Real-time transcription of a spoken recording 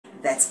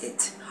That's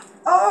it.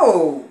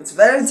 Oh, it's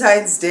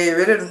Valentine's Day.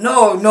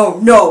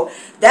 No.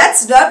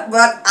 That's not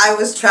what I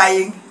was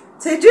trying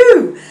to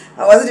do.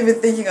 I wasn't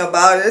even thinking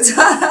about it.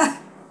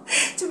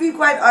 To be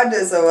quite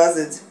honest, I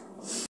wasn't.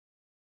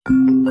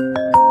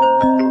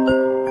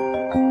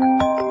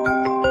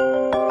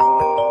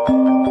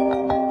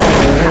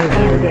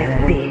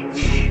 That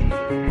bitch.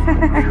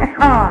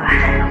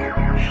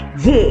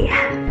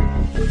 Yeah.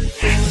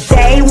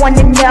 They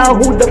wanna know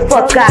who the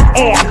fuck I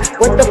am,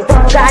 what the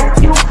fuck I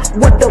do,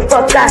 what the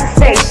fuck I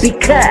say,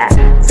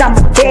 because I'm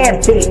a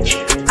bad bitch,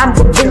 I'm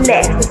a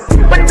relax.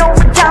 But no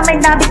time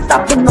and I be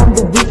stopping on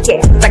the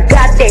weekends. I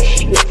got that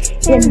shit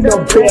in the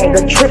bag,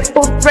 a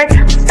triple threat,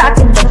 I'm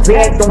stocking the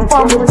bag, don't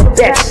follow the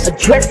back.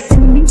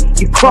 Addressing me,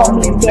 you call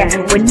me now.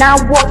 When I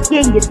walk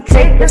in, you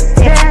take a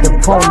step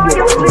upon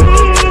your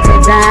feet.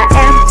 Cause I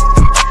am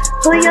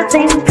who you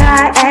think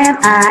I am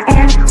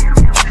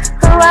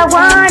who I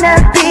wanna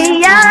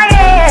be, I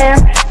am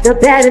the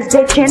baddest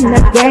bitch in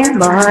the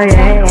game, I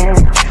am.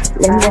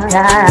 Let me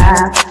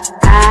talk,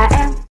 I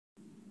am.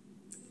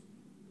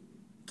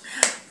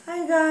 Hi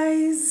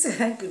guys,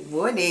 good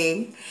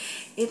morning.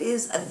 It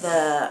is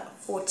the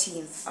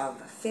 14th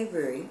of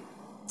February.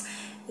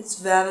 It's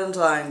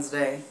Valentine's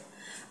Day.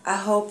 I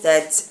hope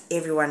that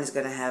everyone is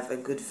gonna have a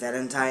good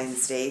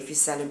Valentine's Day if you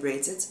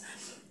celebrate it.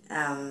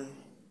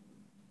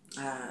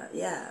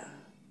 Yeah.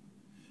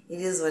 It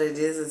is what it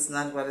is, it's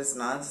not what it's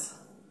not.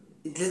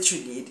 It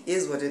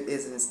is what it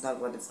is and it's not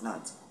what it's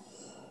not.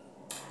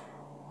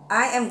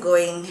 I am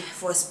going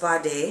for a spa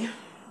day.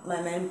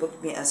 My man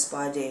booked me a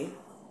spa day.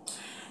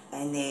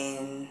 And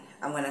then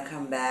I'm going to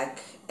come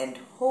back and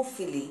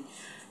hopefully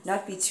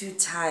not be too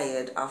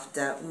tired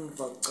after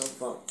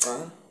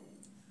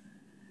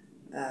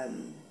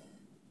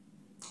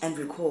and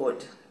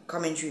record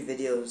commentary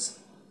videos.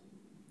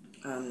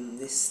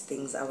 These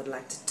things I would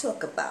like to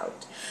talk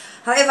about.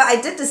 However,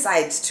 I did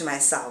decide to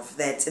myself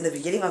that in the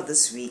beginning of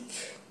this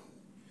week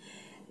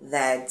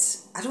that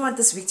I don't want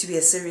this week to be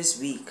a serious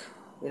week.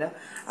 You know,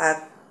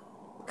 I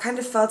kind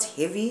of felt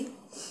heavy.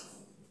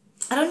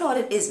 I don't know what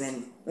it is,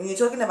 man. When you're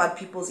talking about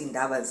people's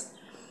indabas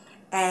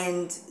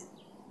and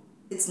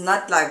it's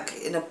not like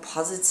in a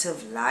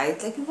positive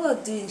light, like people are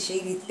doing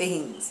shady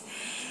things,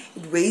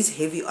 it weighs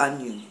heavy on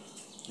you,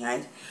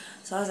 right?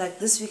 So I was like,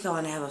 this week I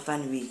want to have a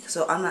fun week.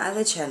 So on my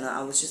other channel,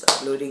 I was just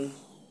uploading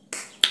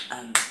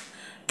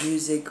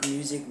music,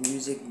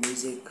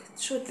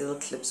 short little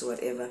clips or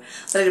whatever.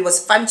 But it was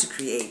fun to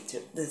create.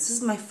 This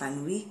is my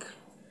fun week.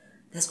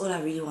 That's all I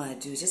really want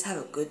to do. Just have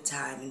a good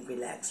time and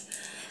relax.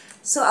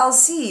 So I'll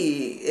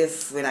see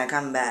if when I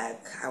come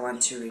back, I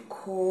want to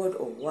record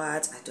or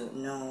what. I don't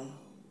know.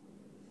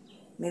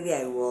 Maybe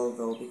I will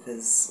though,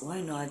 because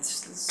why not?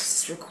 Let's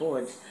just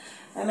record.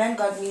 My man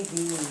got me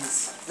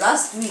these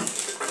last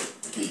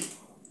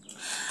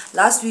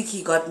week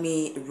he got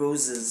me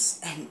roses,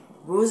 and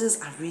roses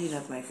are really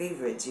not my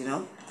favorite, you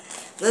know.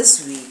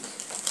 This week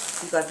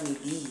he got me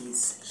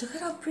these. Look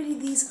at how pretty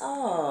these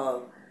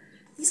are.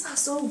 These are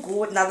so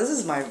good. Now this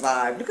is my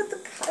vibe. Look at the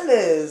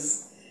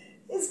colors.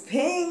 It's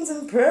pinks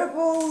and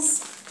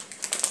purples.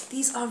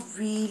 These are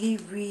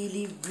really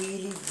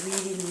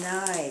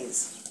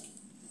nice.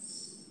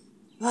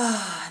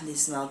 And they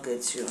smell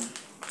good too.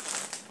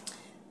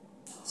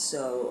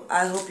 So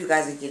I hope you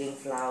guys are getting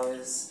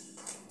flowers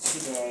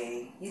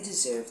today. You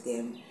deserve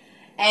them.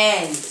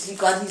 And he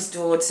got his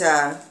daughter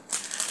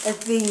a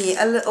thingy,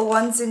 a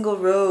one single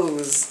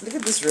rose. Look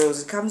at this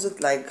rose. It comes with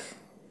like,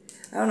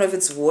 I don't know if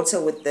it's water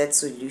with that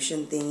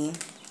solution thingy,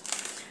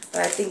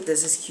 but I think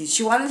this is cute.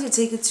 She wanted to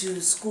take it to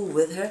school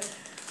with her,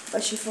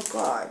 but she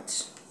forgot.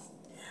 So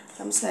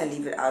I'm just gonna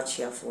leave it out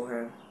here for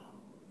her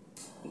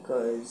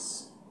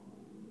because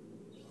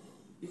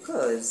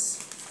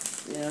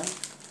you know,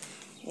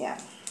 yeah.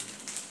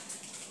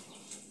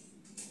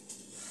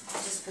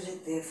 Just put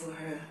it there for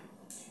her,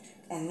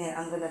 and then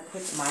I'm gonna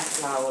put my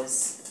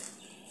flowers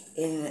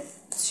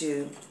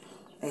into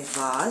a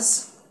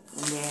vase,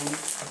 and then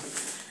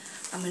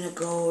I'm gonna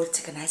go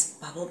take a nice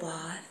bubble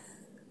bath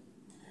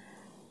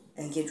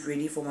and get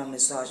ready for my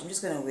massage. I'm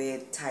just gonna wear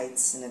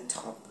tights and a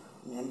top.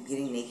 I'm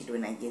getting naked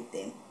when I get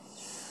there.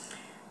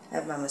 I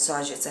have my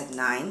massage, it's at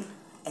 9,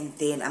 and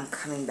then I'm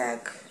coming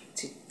back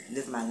to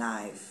live my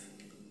life.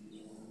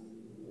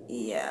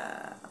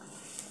 Yeah,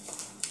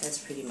 that's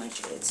pretty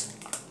much it.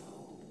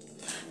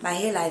 My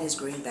hairline is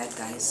growing back,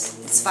 guys.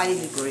 It's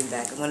finally growing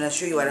back. I'm going to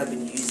show you what I've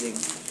been using.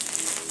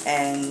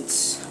 And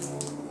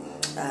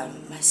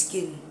my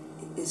skin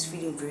is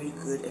feeling very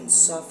good and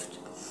soft.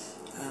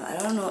 I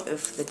don't know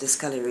if the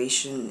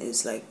discoloration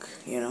is like,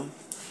 you know,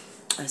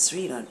 it's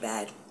really not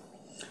bad.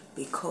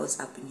 Because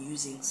I've been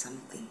using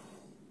something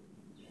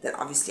that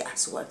obviously I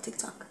saw on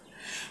TikTok.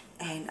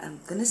 And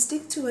I'm going to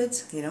stick to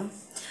it, you know.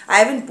 I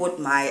haven't bought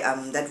my,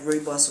 that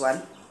Rooibos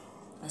one.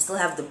 I still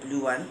have the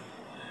blue one.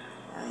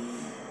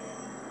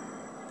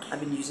 I've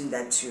been using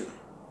that too,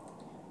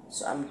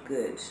 so I'm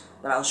good,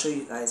 but I'll show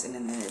you guys in a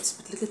minute.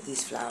 But look at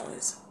these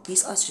flowers.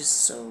 These are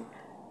just so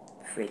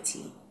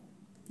pretty,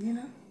 you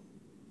know.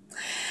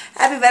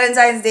 Happy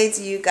Valentine's Day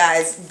to you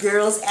guys,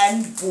 girls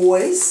and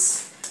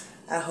boys.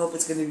 I hope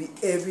it's gonna be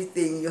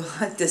everything your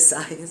heart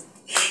desires.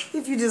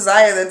 If you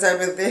desire that type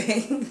of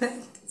thing.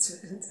 It's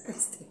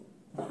Valentine's Day.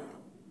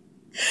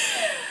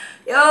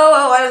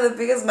 Yo, one of the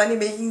biggest money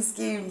making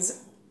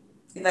schemes.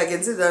 If I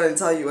can sit down and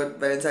tell you what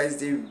Valentine's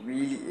Day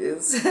really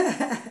is.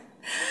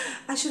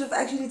 I should have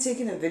actually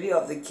taken a video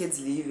of the kids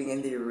leaving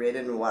in their red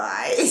and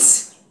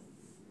white.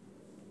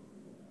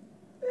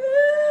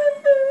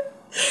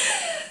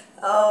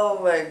 Oh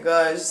my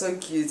gosh, so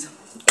cute.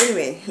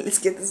 Anyway, let's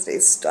get this day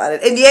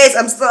started. And yes,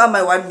 I'm still on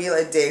my 1 meal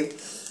a day.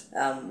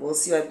 We'll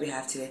see what we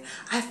have today.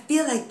 I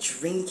feel like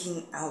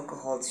drinking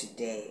alcohol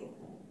today.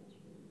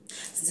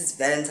 Since it's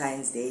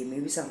Valentine's Day,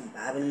 maybe some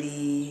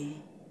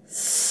bubbly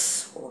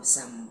or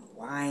some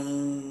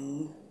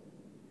wine.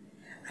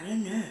 I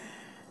don't know.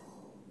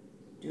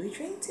 Do we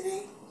drink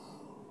today?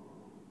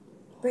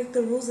 Break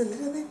the rules a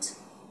little bit?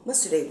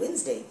 What's today?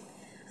 Wednesday.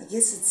 I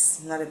guess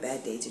it's not a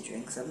bad day to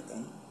drink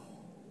something.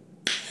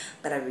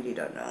 But I really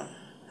don't know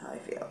how I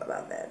feel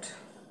about that.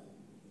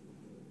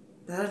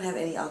 But I don't have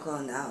any alcohol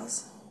in the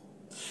house.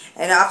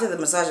 And after the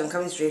massage, I'm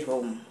coming straight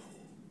home.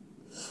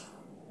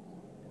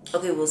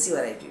 Okay, we'll see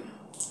what I do.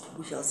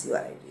 We shall see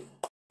what I do.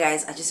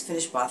 Guys, I just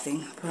finished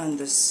bathing. I put on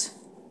this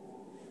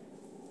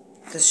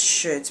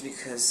shirt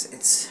because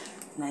it's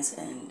nice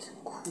and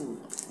cool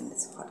and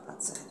it's hot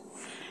outside.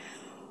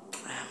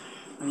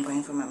 I'm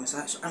going for my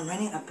massage. I'm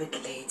running a bit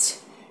late.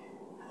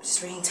 I'm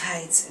just wearing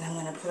tights and I'm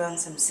gonna put on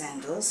some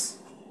sandals.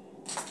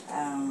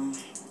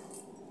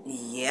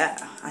 Yeah,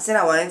 I said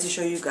I wanted to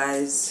show you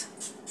guys.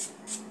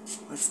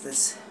 What's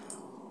this?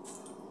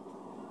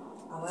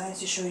 I wanted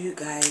to show you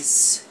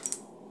guys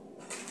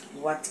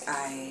what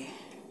I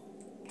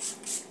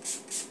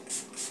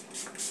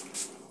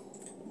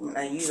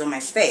use on my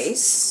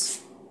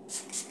face.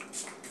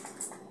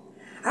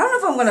 I don't know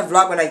if I'm gonna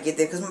vlog when I get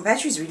there because my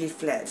battery is really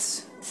flat,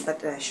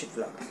 but I should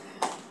vlog.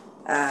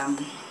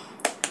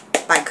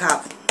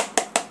 Bicep.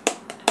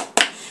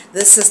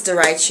 This sister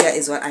right here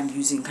is what I'm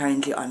using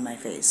currently on my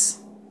face,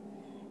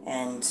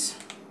 and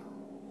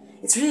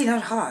it's really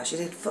not harsh.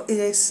 It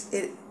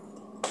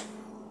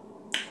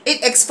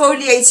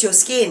exfoliates your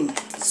skin.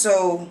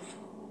 So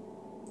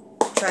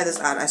try this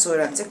out. I saw it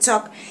on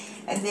TikTok.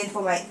 And then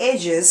for my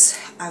edges,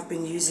 I've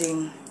been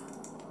using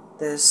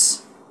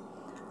this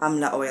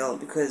amla oil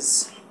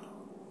because,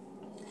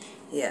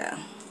 yeah,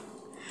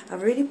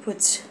 I've already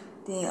put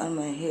thing on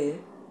my hair,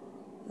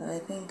 but I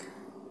think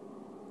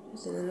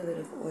just a little bit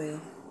of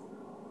oil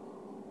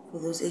for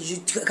those edges.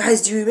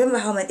 Guys, do you remember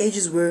how my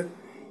edges were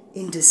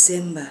in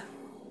December?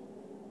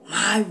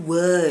 My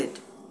word.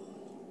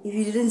 If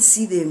you didn't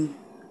see them,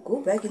 go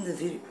back in the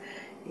video.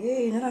 Yeah,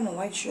 you're not on a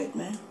white shirt,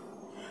 man.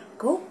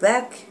 Go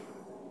back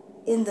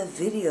in the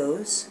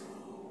videos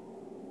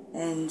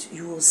and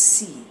you will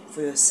see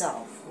for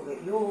yourself. Okay,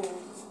 you know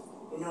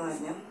what I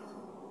mean?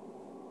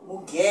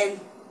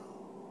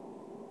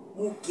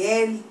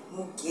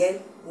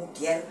 Mugel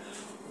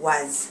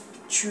was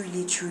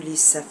truly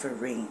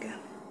suffering.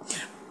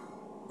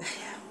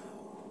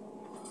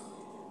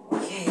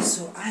 Okay,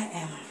 so I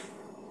am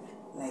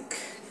like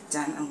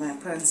done. I'm gonna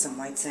put on some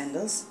white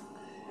sandals.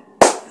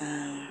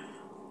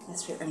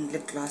 Let's put on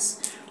lip gloss,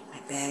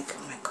 my bag,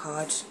 my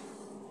card.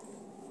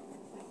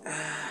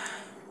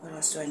 What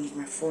else do I need?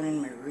 My phone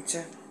and my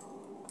router.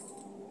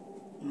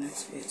 And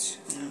that's it.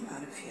 And I'm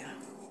out of here.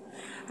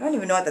 I don't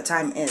even know what the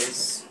time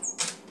is.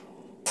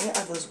 Where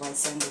are those white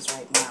sandals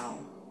right now?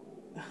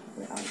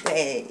 Where are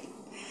they?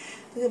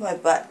 Look at my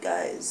butt,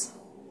 guys.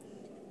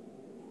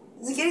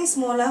 Is it getting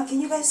smaller?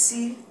 Can you guys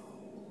see?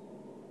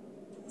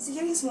 Is it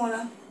getting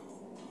smaller?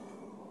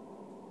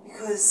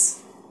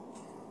 Because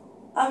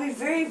I'll be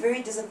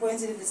very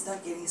disappointed if it's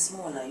not getting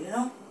smaller, you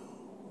know?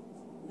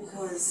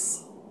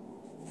 Because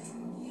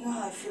you know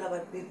how I feel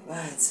about big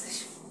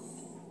butts.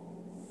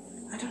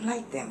 I don't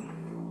like them.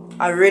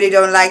 I really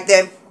don't like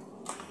them.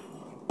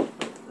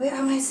 Where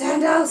are my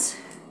sandals?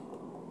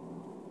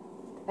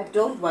 I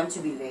don't want to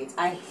be late.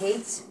 I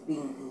hate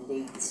being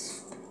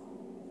late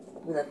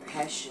with a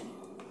passion.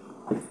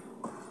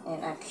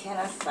 And I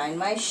cannot find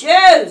my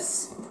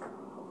shoes.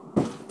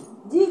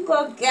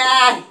 Diko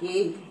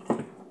Gahi.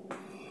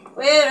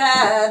 Where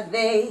are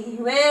they?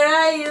 Where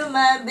are you,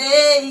 my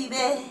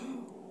baby?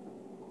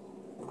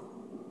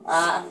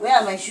 Where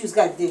are my shoes,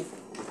 goddamn?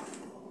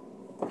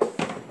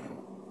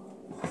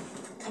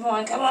 Come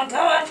on.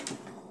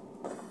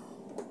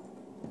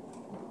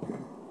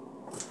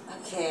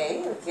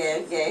 Okay.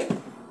 There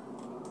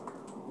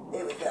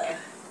we go.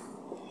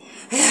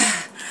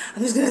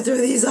 I'm just gonna throw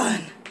these on.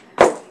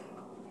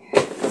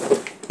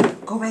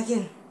 Go back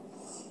in.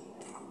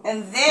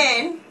 And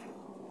then,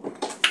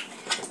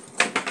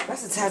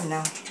 what's the time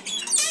now?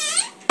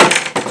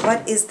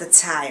 What is the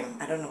time?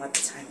 I don't know what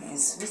the time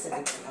is. Where's the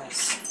lip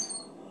gloss?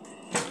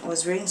 I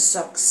was wearing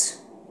socks.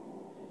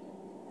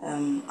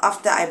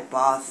 After I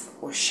bath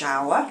or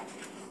shower,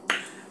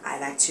 I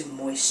like to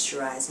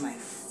moisturize my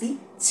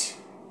feet,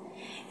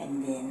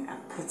 and then I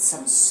put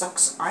some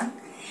socks on,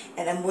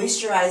 and I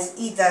moisturize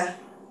either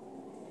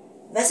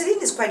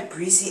Vaseline is quite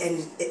greasy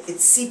and it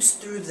seeps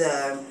through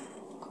the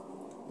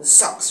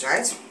socks,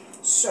 right?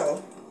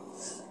 So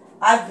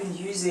I've been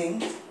using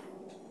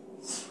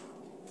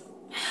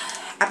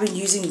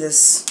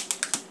this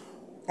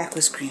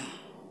aqueous cream.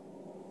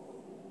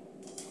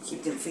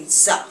 Keep them feet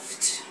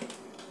soft.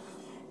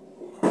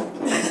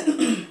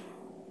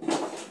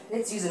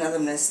 Let's use another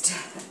mist.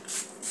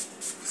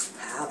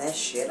 Pile that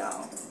shit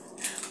on.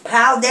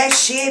 Pile that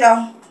shit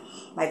on.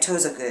 My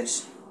toes are good.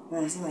 You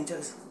want to see my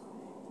toes?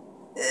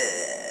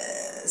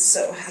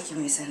 So I can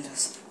wear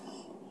sandals.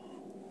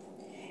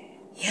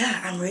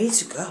 Yeah, I'm ready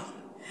to go.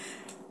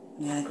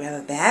 I'm gonna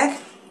grab a bag.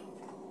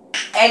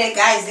 Hey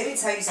guys, let me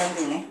tell you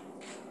something, eh?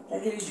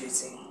 Let me do it.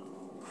 This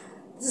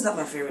is not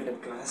my favorite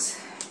lip gloss.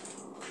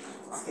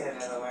 Let's get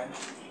another one.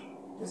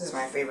 This is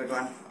my favorite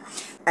one.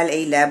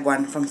 LA Lab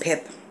one from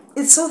Pep.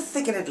 It's so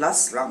thick and it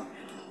lasts long.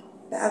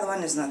 The other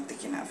one is not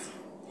thick enough.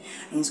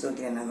 I need to go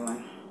get another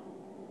one.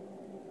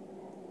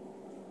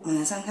 And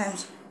then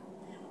sometimes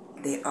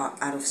they are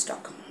out of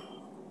stock.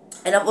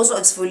 And I'm also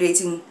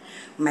exfoliating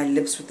my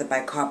lips with the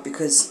bicarb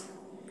because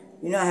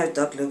you know I have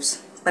dark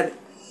lips, but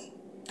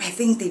I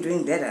think they're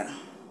doing better.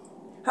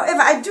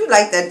 However, I do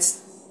like that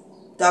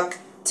dark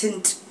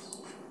tint,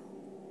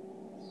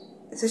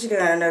 especially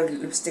when I don't have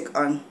lipstick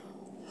on,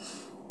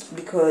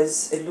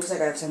 because it looks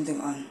like I have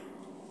something on.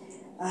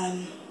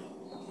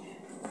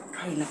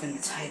 Probably not going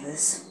to tie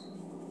this.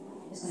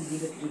 I'm just going to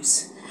leave it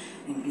loose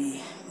and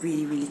be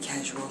really, really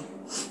casual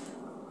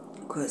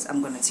because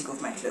I'm going to take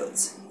off my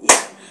clothes.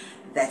 Yeah,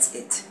 that's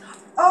it.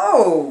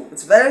 Oh,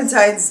 it's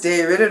Valentine's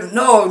Day.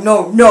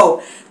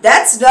 No.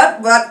 That's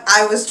not what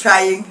I was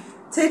trying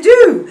to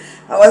do.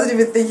 I wasn't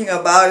even thinking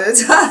about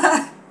it.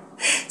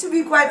 To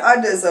be quite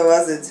honest, I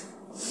wasn't.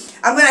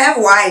 I'm going to have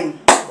wine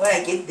when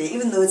I get there,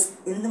 even though it's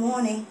in the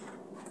morning.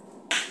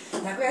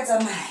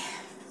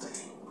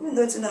 Even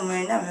though it's in the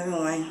morning, I'm having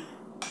wine.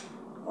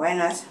 Why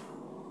not?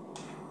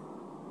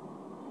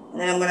 And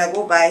then I'm going to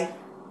go buy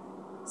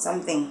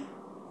something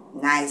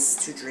nice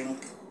to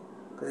drink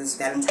because it's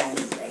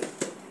Valentine's Day.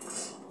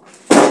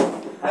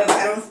 I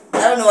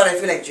don't know what I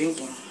feel like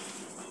drinking.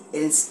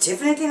 It's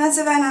definitely not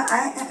Savannah.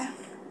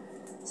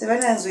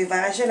 Savannah is with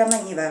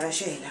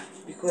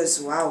because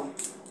wow,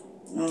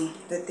 no,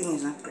 that thing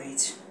is not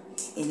great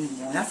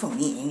anymore. Not for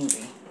me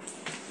anyway.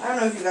 I don't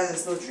know if you guys are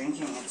still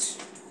drinking it.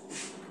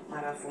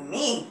 But for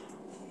me,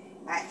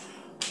 I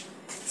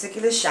take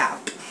a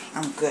shot.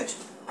 I'm good.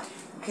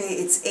 Okay,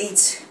 it's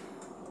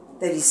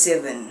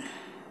 8:37.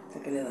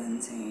 Take a little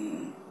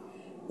thing.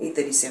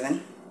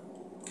 8:37.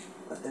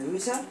 Got the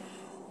router.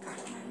 Got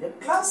my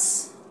lip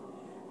gloss.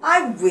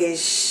 I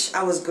wish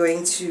I was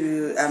going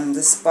to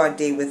the spa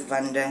day with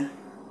Vanda,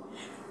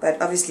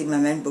 but obviously my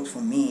man booked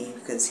for me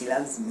because he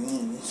loves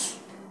me.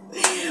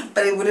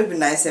 But it would have been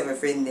nice to have a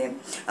friend there.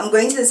 I'm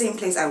going to the same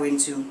place I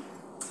went to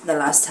the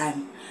last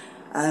time.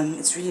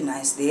 It's really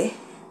nice there.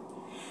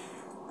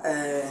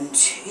 And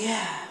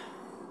yeah,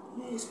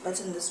 let me just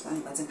button this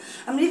one button.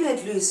 I'm leaving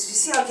it loose. You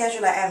see how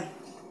casual I am?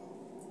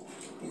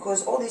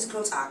 Because all these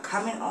clothes are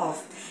coming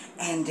off,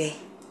 and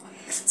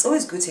it's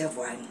always good to have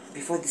wine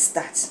before they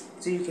start,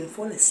 so you can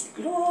fall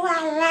asleep.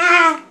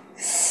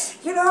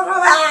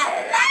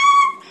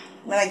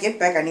 When I get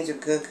back, I need to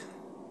cook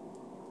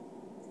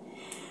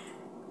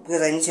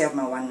because I need to have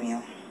my one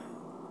meal.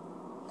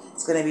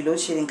 It's gonna be load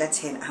shedding at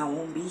 10. I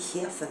won't be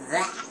here for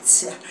that.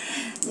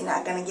 You're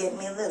not gonna get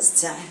me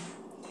this time.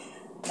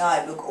 Now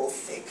I look all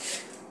fake.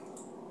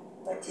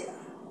 But yeah,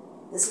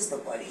 this is the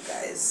body,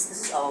 guys.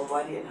 This is our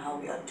body and how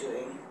we are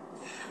doing.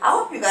 I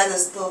hope you guys are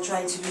still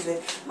trying to lose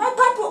weight. My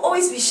butt will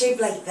always be shaped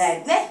like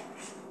that, ne?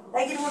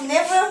 Like it will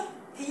never,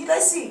 can you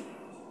guys see?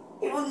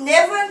 It will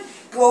never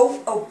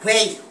go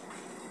away.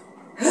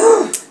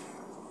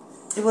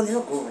 It will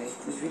never go away.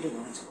 It really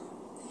won't.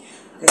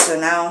 Okay, so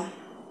now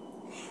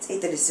it's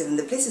 8:37.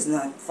 The place is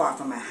not far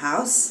from my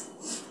house.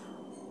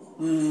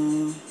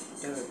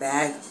 Got a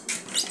bag.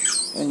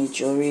 Don't need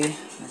jewelry,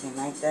 nothing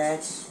like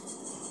that.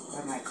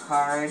 Got my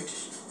card.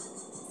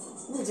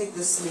 Let me take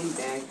this sling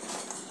bag.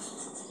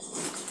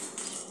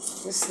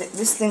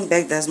 This sling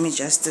bag does me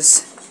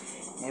justice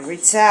every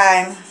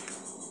time.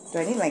 Do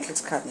I need my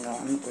clicks card? No,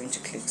 I'm not going to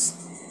clicks.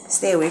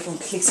 Stay away from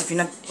clicks if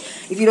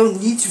you don't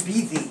need to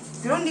be there.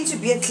 If you don't need to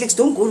be at clicks,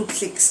 don't go to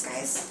clicks,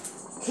 guys.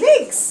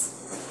 Clicks!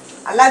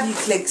 I love you,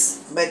 clicks,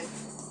 but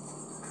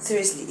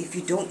seriously, if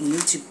you don't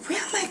need to,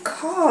 where are my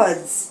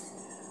cards?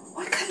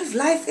 What kind of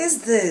life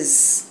is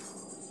this?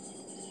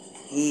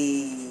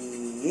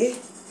 Hey.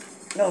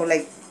 No,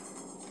 like,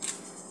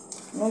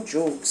 no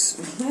jokes.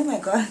 Where are my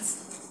cards?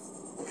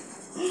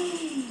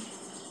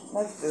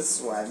 Not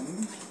this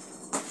one.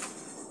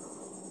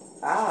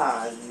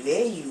 Ah,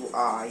 there you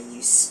are,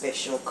 you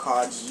special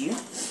card, you.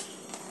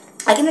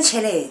 I'm gonna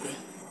chill it.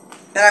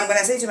 Then I'm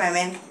gonna say to my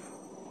man,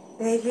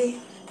 baby,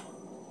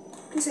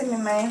 please send me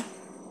money.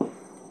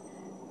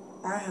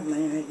 I don't have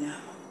money right now.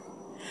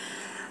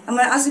 I'm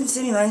gonna ask him to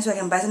send me money so I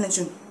can buy something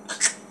to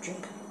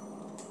drink.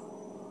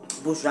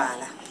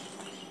 Bourgeois.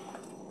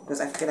 Because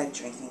I feel like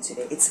drinking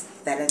today. It's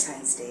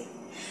Valentine's Day.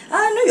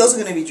 I know you're also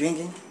gonna be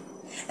drinking.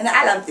 And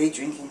I love day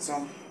drinking,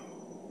 so.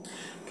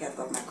 Okay, I've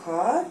got my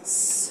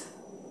cards.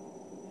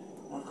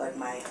 I've got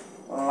my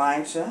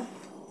lighter.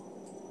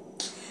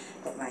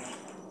 Got my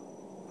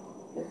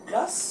lip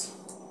gloss.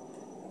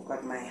 I've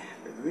got my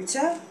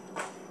router.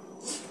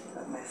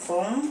 Got my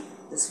phone.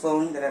 This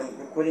phone that I'm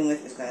recording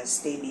with is gonna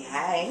stay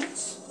behind.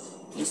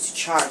 It needs to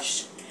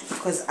charge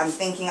because I'm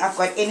thinking I've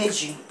got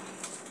energy.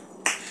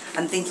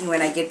 I'm thinking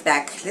when I get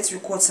back, let's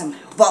record some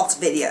vault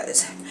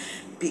videos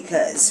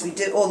because we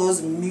did all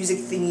those music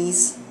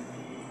thingies.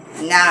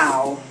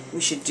 Now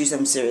we should do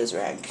some serious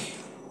rank.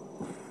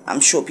 I'm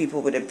sure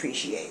people would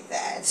appreciate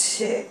that.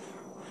 Should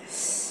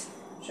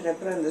I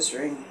put on this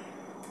ring?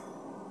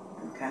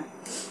 Okay.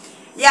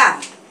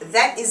 Yeah,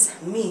 that is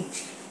me.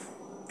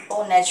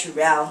 All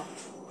natural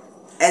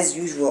as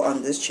usual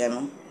on this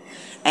channel.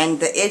 And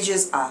the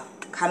edges are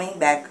coming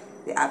back.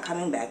 They are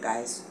coming back,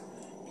 guys.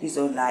 Please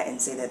don't lie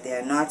and say that they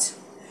are not.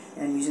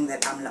 And I'm using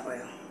that amla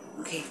oil.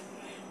 Okay,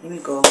 let me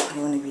go. I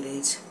don't want to be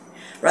late.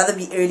 Rather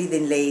be early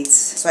than late,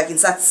 so I can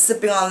start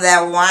sipping on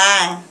that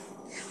wine.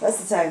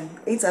 What's the time?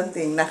 8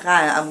 something.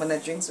 I'm gonna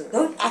drink some.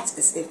 Don't act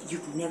as if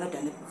you've never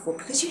done it before,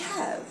 because you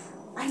have.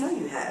 I know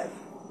you have.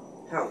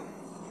 How?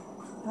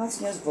 What's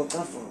just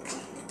vodka?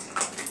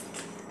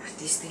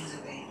 These things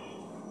are there.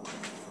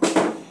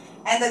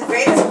 And the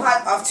greatest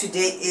part of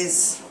today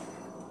is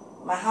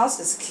my house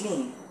is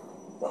clean.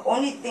 The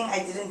only thing I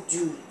didn't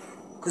do,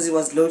 because it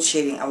was load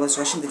shedding, I was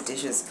washing the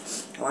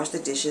dishes. I washed the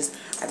dishes.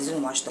 I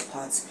didn't wash the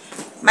pots.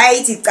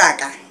 Mighty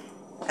kaka.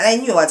 And I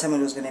knew what time it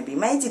was going to be.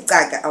 Mighty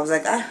kaka. I was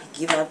like,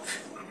 give up.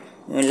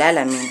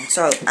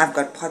 So I've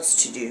got pots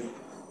to do.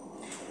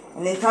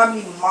 And then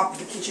probably mop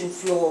the kitchen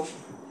floor.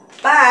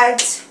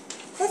 But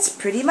that's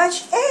pretty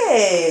much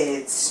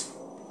it.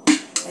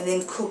 And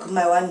then cook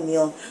my one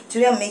meal.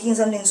 Today I'm making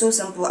something so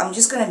simple. I'm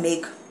just going to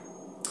make...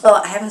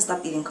 Oh, I haven't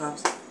stopped eating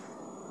carbs.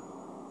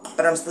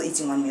 But I'm still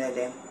eating one meal a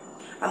day.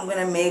 I'm going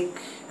to make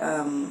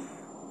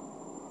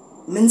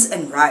mince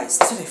and rice.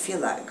 That's what I feel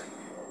like.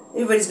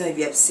 Everybody's going to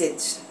be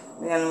upset.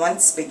 We're going to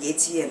want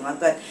spaghetti and want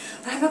that.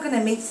 But I'm not going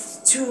to make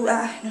two...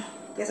 no.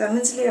 Guys, I'm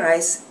mince and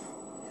rice.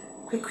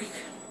 Quick.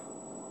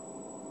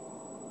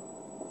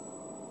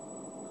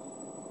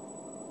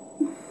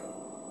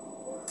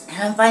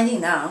 And I'm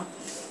finding now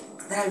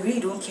that I really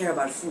don't care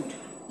about food.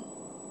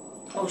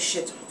 Oh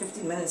shit,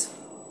 15 minutes.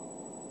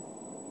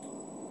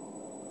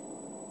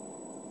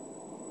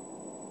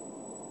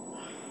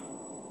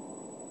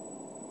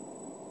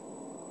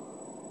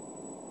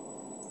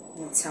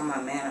 I'm gonna tell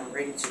my man I'm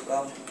ready to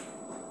go.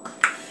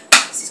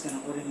 He's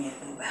gonna order me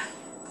an Uber.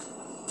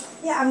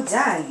 Yeah, I'm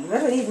done. Where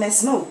do I leave my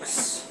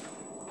smokes?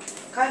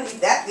 Can't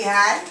leave that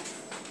behind.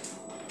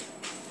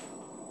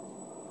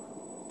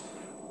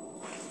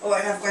 Oh,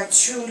 and I've got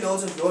 2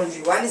 loads of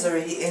laundry. One is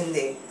already in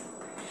there.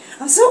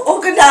 I'm so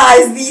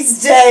organized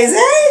these days.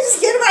 Hey, just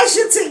get my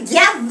shit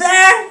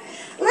together.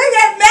 Look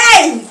at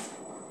me.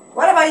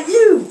 What about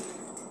you?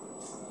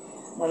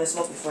 I'm gonna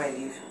smoke before I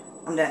leave.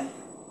 I'm done.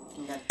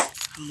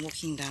 I'm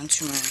walking down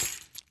to my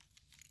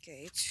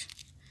gate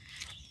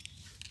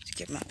to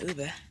get my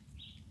Uber.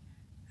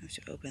 I have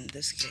to open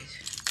this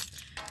gate.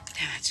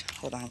 Damn it.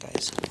 Hold on,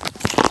 guys.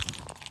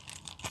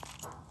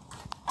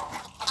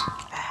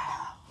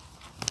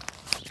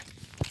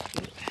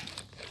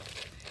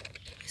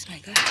 Where's my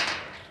guy?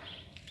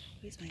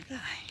 Where's my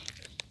guy?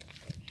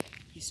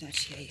 He's not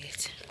here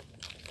yet.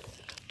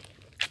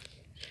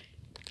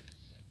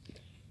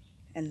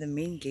 And the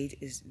main gate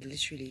is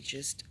literally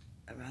just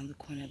around the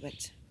corner,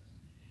 but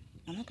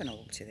I'm not gonna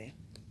walk to there.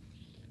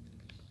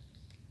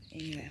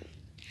 Anyway,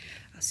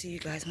 I'll see you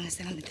guys when I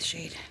stand under the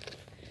shade.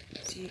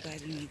 See you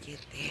guys when we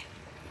get there.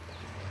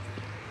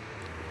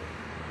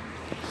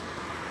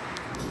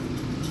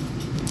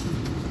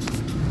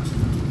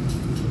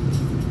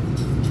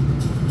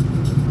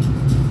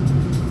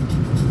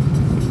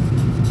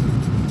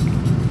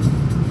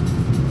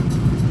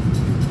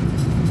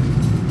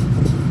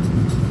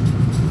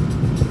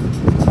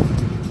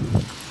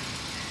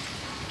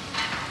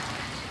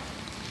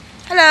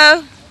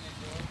 Hello.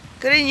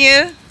 Good and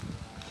you?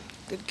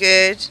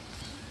 Good.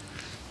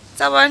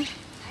 Someone?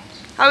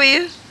 How are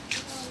you?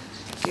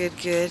 Good.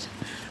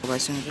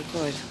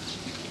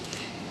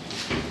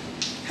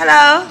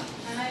 Hello.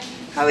 Hi.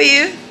 How are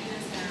you?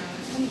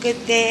 I'm good,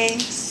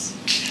 thanks.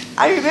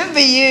 I remember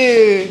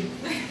you.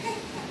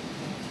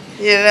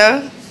 You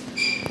know?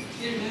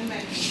 You remember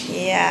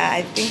me? Yeah,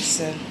 I think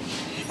so.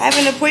 I have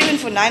an appointment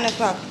for 9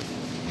 o'clock. Are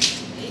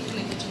you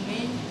gonna get to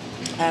me?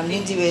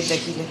 Lindsay with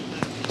Tequila.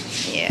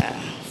 Yeah.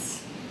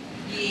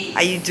 Yes.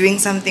 Are you doing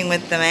something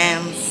with the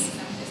mams?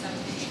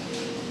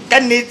 Something.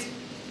 Can it?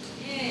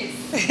 Yes.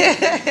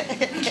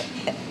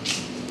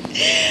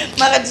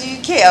 Mara, do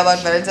you care about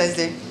Valentine's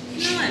Day?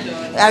 No, I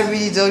don't. I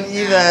really don't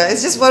either.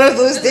 It's just one of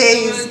those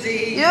days.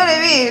 Days. You know what I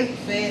mean?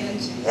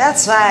 Valentine's.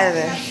 That's fine.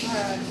 That's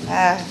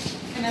hard.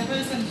 Can I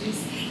put some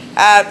juice?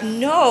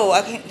 No,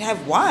 I can't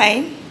have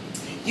wine.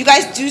 You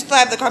guys do still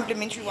have the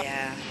complimentary wine.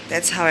 Yeah,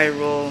 that's how I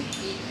roll.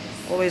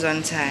 Always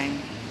on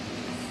time.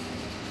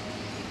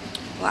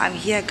 Well, I'm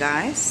here,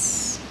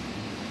 guys,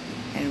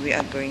 and we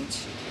are going to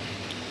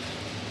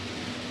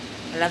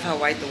I love how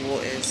white the wall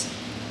is.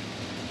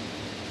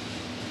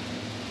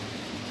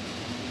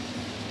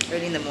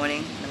 Early in the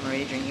morning, and I'm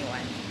already drinking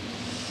wine.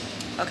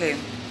 Okay,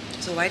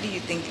 so why do you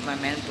think my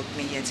man booked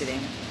me here today?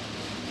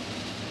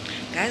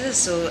 Guys are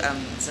so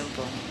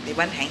simple. They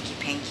want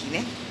hanky-panky,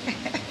 ne?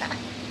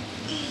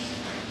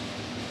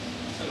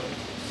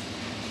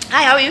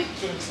 Hi, how are you?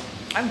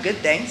 I'm good,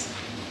 thanks.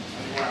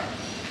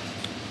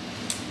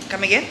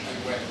 Come again?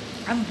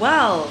 I'm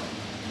well.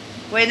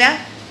 Where now?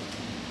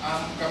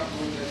 I'm good. I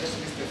just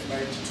missed the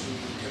flight to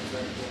get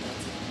back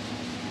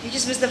to You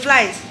just missed the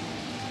flight,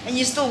 and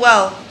you're still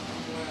well.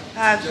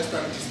 just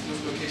at this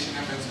location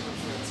events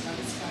conference, and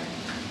it's fine.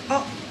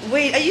 Oh,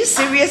 wait, are you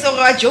serious or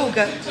a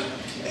joker?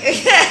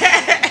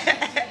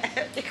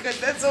 Because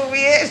that's so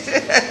weird.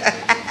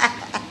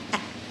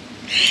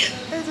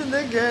 Isn't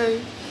that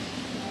good?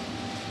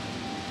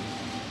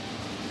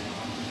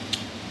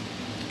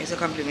 It's a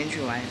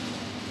complimentary wine.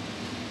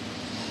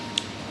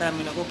 But I'm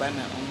gonna go buy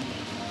my own.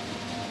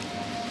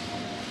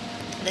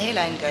 The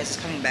hairline, guys, is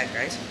coming back,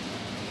 right?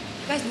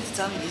 You guys need to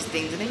tell me these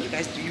things, and then you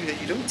guys do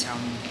that. You don't tell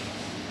me.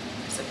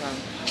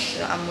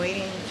 So I'm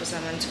waiting for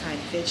someone to kind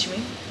of fetch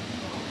me,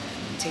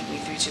 take me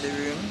through to the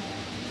room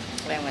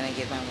where I'm gonna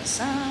get my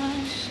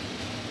massage.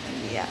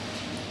 And yeah.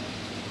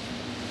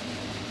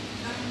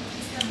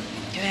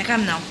 Can I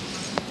come now?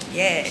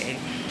 Yeah.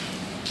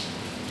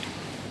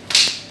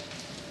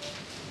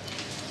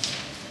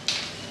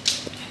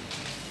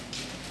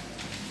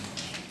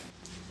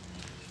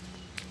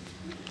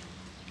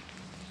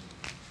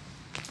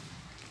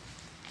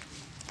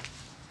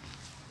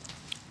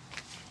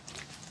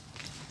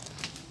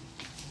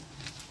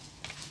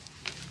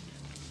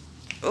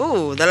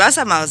 Oh, the last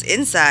time I was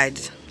inside.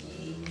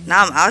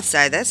 Now I'm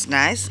outside. That's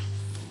nice.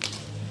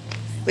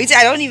 Wait,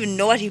 I don't even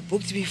know what he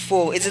booked me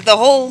for. Is it the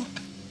whole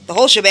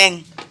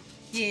shebang?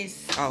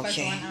 Yes.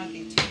 Okay. But one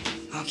outlet.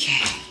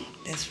 Okay.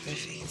 That's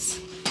perfect.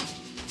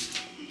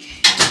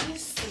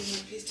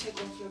 Please take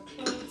off your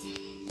clothes.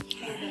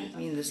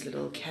 I'm in this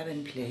little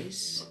cabin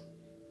place.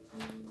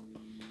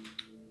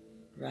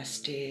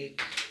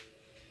 Rustic.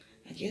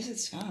 I guess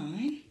it's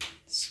fine.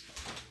 It's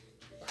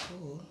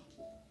cool.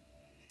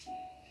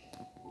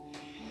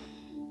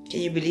 Can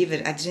you believe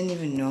it? I didn't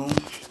even know.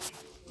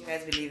 You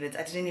guys believe it?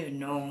 I didn't even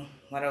know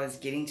what I was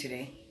getting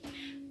today.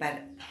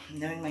 But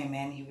knowing my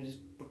man, he would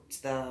have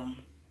booked the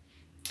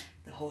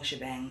whole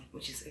shebang,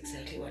 which is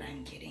exactly what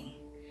I'm getting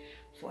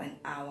for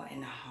an hour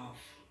and a half.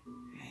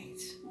 Right?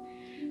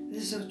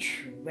 This is so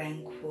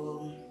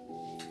tranquil.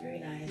 Very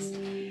nice.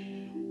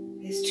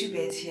 There's 2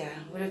 beds here.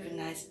 Would have been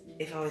nice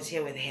if I was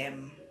here with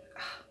him.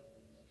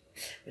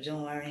 But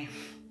don't worry.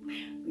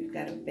 We've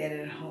got a bed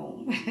at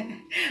home.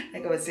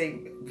 Like I was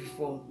saying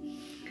before.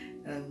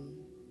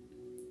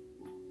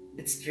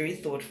 It's very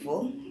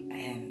thoughtful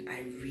and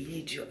I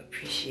really do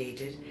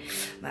appreciate it.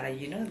 But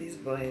you know these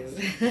boys.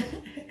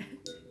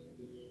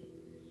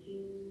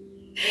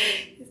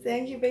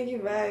 Thank you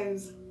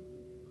vibes.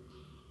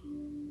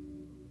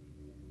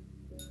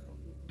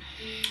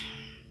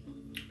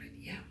 But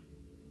yeah,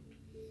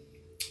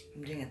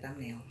 I'm doing a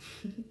thumbnail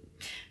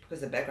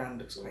because the background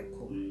looks quite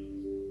cool.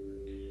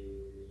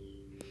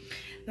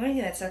 The only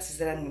thing that sucks is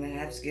that I'm gonna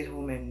have to get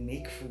home and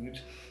make food.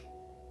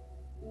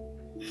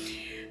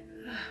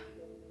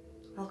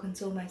 I'll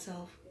console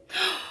myself.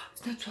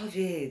 It's not 12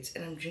 yet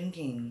and I'm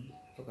drinking.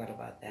 I forgot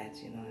about that,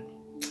 you know.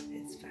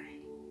 It's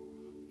fine.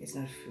 It's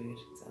not food,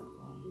 it's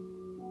alcohol.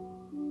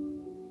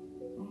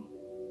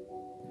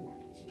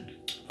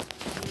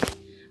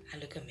 I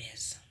look a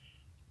mess.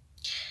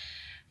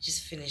 I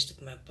just finished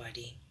with my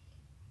body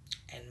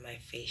and my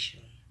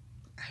facial.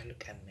 I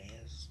look a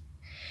mess.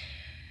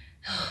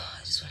 Oh, I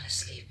just want to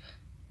sleep.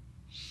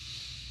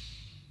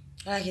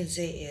 All I can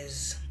say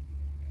is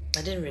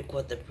I didn't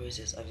record the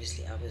process.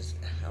 Obviously, I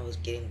was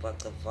getting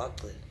vodka. All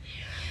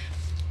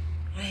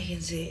I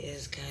can say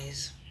is,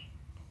 guys,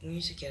 you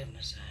need to get a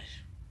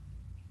massage.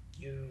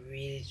 You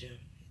really do.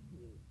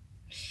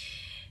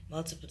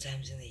 Multiple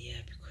times in the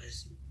year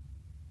because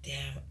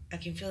I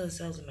can feel the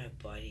cells in my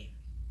body.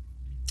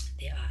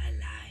 They are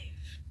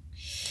alive.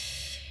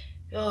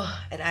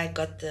 Oh, and I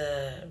got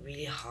the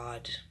really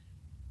hard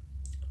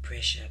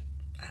pressure.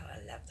 I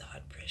love the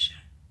hard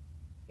pressure.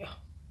 Yeah.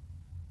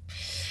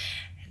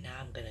 And now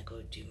I'm gonna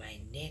go do my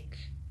neck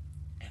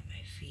and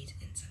my feet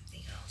and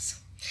something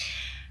else.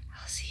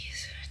 I'll see you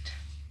soon.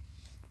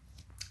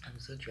 I'm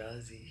so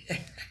drowsy.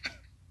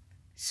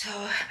 So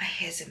my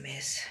hair's a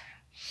mess.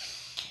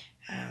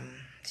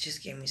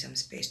 Just gave me some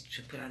space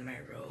to put on my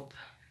robe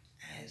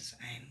as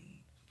I'm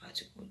about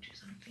to go do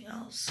something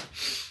else.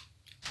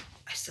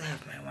 I still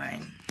have my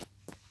wine.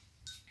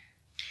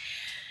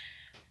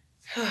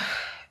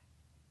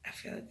 I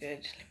feel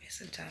good. Let me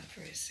sit down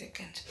for a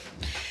second.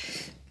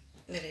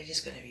 The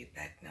lady's gonna be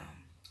back now.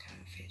 Come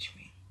and fetch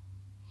me.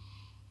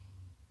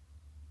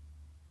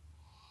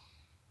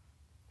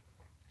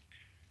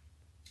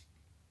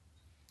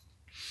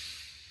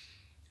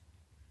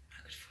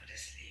 I could fall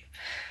asleep.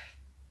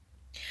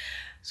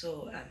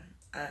 So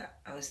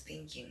I was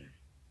thinking,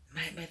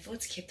 my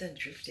thoughts kept on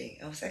drifting.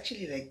 I was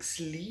actually like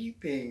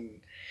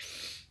sleeping.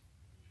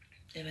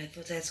 And I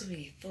thought I had so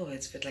many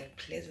thoughts, but like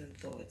pleasant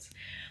thoughts.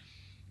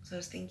 So I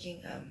was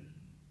thinking,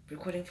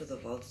 recording for the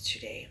vault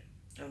today,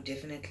 I'm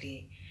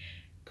definitely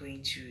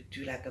going to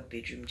do like a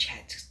bedroom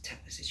chat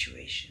type of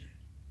situation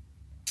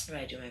where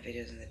I do my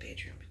videos in the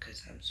bedroom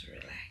because I'm so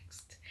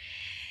relaxed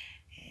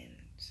and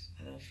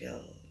I don't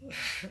feel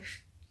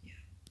yeah.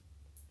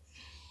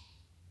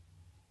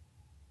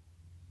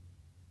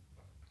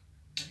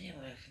 I think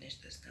I'm gonna finish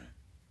this now.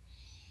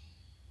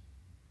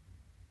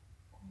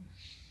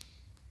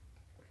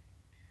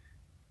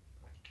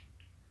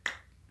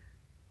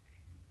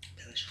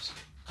 Delicious.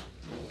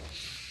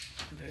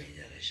 Very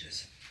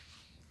delicious.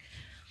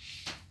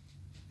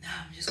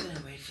 Now I'm just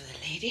gonna wait for the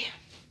lady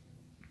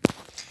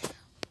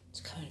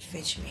to come and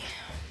fetch me.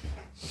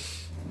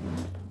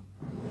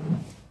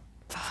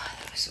 Oh,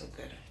 that was so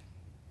good.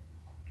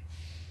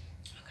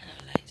 What kind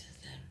of light is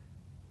that?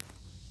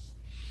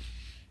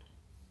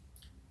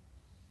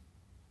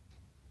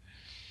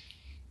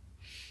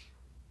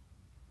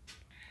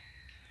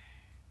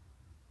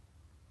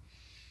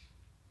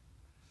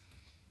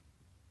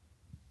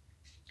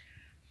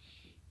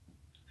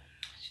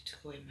 She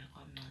took away my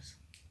grandma's.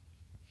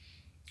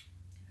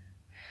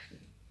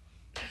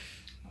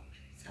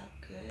 It's so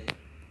good.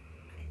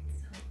 It's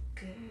so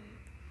good.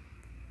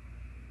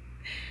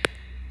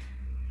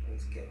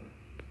 It's good.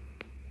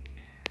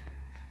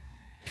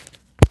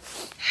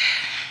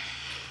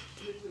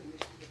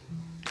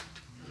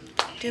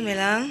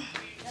 Dumelang.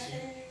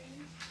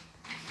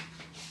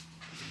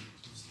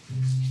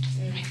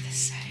 Like this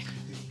side.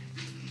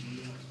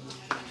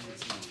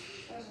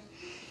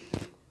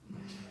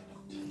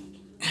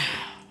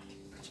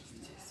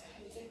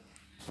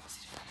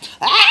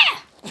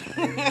 Ah!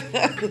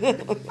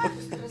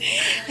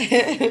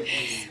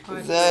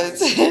 That.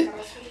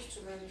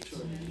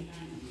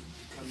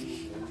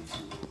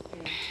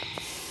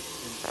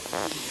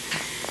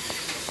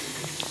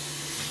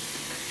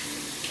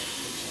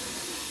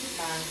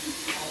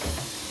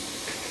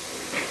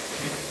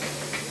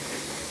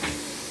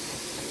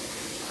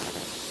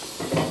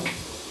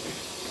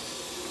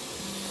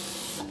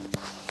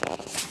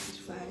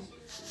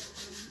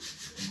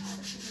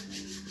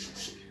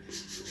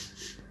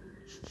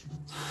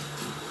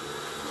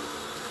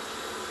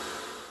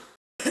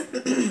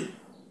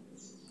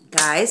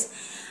 Guys,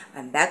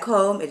 I'm back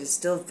home. It is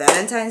still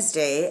Valentine's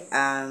Day.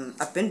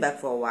 I've been back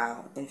for a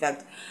while. In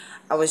fact,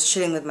 I was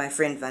chilling with my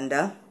friend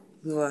Vanda.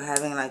 We were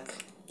having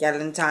like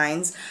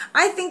Valentine's.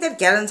 I think that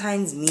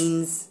Valentine's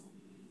means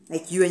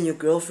like you and your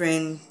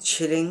girlfriend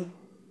chilling.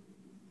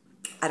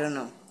 I don't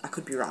know. I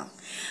could be wrong.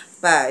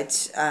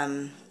 But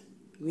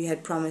we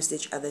had promised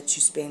each other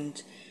to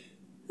spend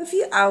a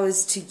few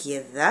hours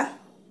together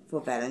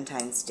for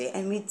Valentine's Day,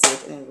 and we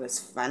did, and it was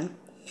fun.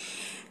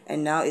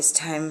 And now it's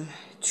time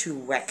to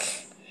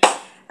whack.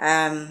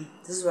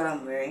 This is what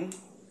I'm wearing.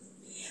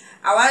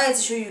 I wanted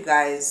to show you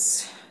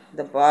guys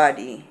the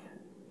body,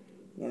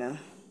 you know,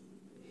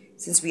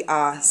 since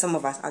some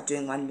of us are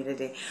doing 1 meal a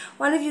day.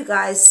 One of you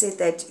guys said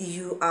that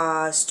you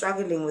are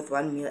struggling with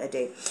 1 meal a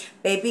day.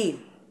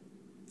 Baby,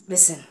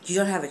 listen, you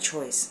don't have a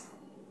choice.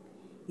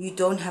 You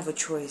don't have a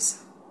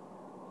choice.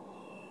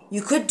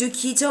 You could do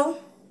keto,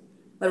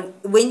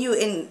 but when you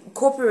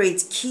incorporate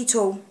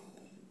keto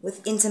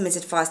with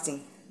intermittent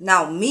fasting,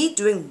 now me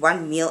doing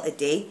 1 meal a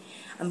day,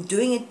 I'm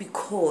doing it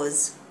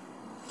because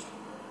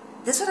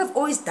that's what I've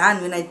always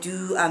done when I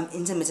do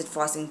intermittent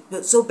fasting.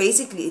 So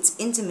basically it's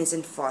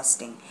intermittent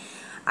fasting.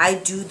 I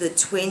do the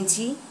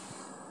 20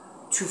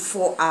 to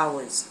 4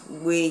 hours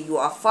where you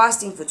are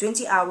fasting for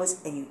 20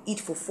 hours and you eat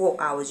for 4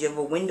 hours. You have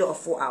a window of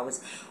 4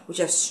 hours, which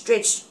I've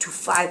stretched to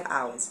 5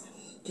 hours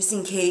just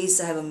in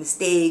case I have a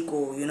mistake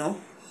or, you know,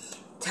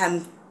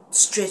 time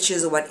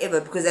stretches or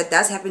whatever, because that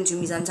does happen to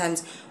me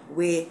sometimes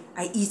where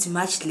I eat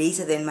much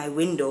later than my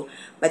window,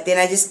 but then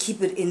I just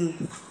keep it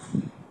in.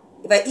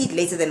 If I eat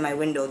later than my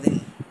window,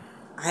 then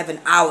I have an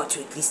hour to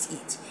at least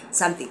eat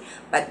something,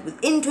 but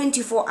within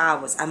 24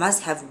 hours I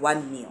must have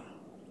 1 meal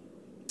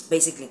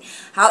basically.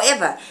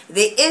 However,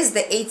 there is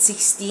the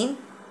 8-16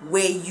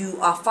 where you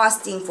are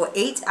fasting for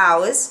 8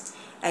 hours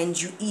and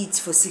you eat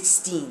for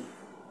 16,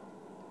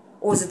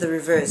 or is it the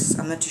reverse?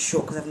 I'm not too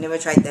sure because I've never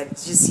tried that. It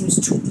just seems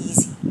too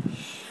easy,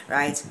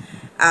 right?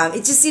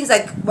 It just seems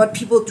like what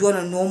people do on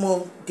a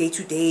normal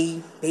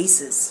day-to-day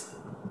basis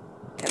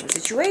type of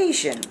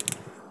situation.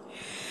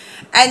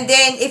 And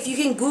then if you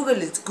can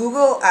Google it,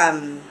 Google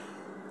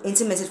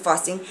intermittent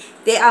fasting.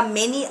 There are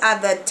many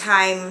other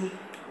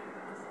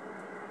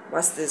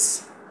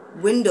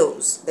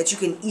windows that you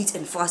can eat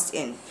and fast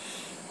in.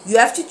 You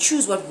have to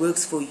choose what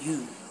works for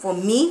you. For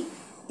me,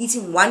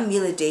 eating 1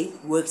 meal a day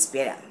works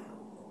better.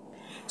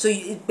 So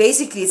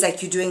basically it's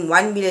like you're doing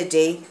 1 meal a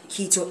day,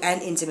 keto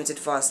and intermittent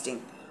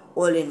fasting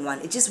all in one.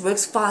 It just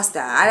works faster.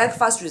 I like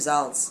fast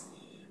results.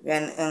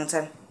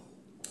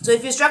 So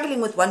if you're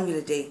struggling with 1 meal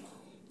a day,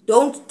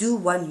 don't do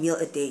 1 meal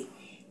a day.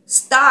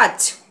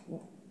 Start.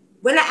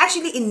 When I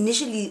actually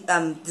initially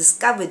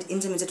discovered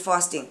intermittent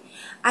fasting,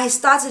 I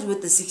started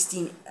with the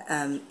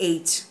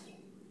 16-8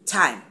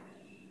 time.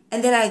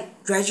 And then I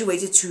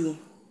graduated to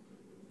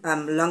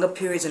longer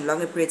periods and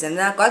longer periods, and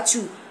then I got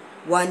to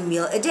 1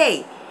 meal a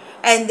day.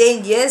 And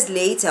then years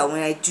later,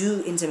 when I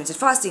do intermittent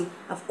fasting,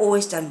 I've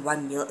always done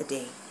 1 meal a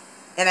day.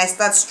 And I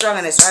start strong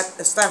and I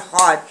start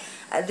hard.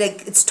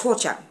 Like, it's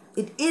torture.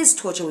 It is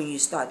torture when you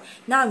start.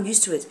 Now I'm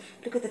used to it.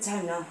 Look at the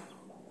time now.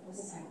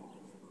 What's the time?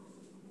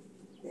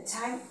 The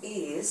time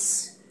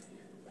is,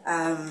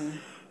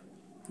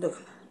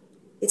 look,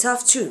 it's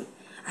 2:30.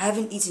 I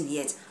haven't eaten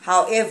yet.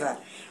 However,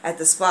 at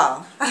the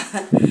spa,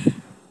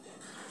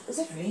 is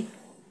it ready?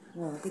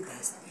 No, I think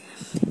that's.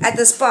 At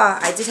the spa,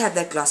 I did have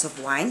that glass of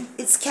wine.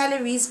 It's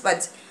calories,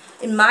 but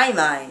in my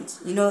mind,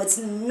 you know,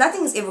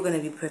 nothing is ever going to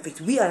be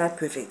perfect. We are not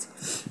perfect.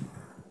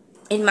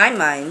 In my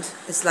mind,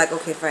 it's like,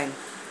 okay, fine.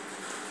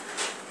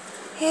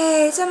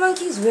 Hey, it's a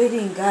monkey's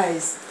wedding,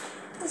 guys.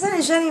 The sun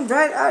is shining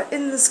bright out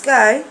in the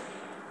sky.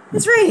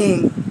 It's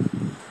raining.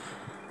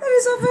 That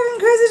is so fucking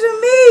crazy to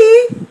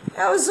me.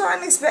 That was so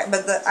unexpected.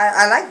 But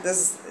I like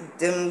this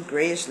dim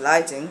grayish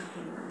lighting.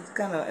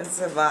 It's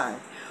a vibe.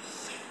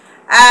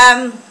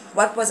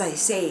 What was I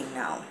saying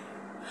now?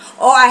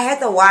 Oh, I had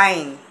the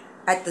wine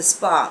at the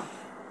spa.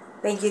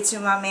 Thank you to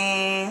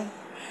mommy.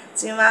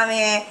 To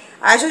mommy.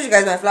 I showed you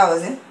guys my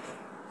flowers, eh?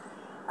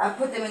 I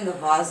put them in the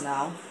vase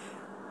now.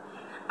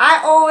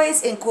 I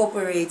always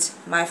incorporate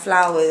my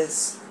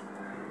flowers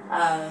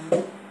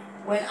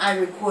when I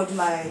record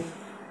my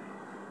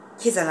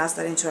kids are now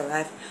starting to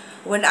arrive.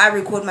 When I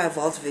record my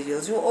vault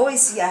videos, you'll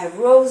always see I have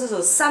roses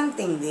or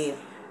something there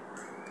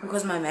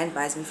because my man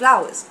buys me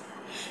flowers.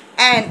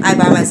 And I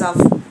buy myself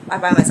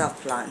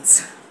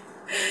plants.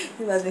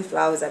 He buys me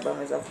flowers, I buy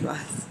myself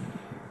plants.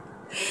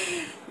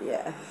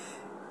 Yeah.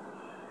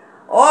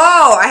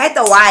 Oh, I had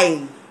the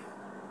wine.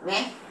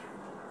 Yeah.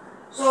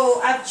 So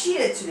I've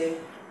cheated today.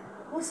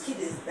 Whose kid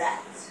is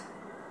that?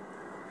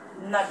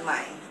 Not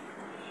mine.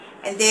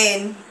 And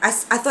then I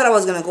thought I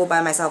was gonna go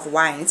buy myself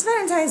wine. It's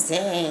Valentine's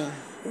Day.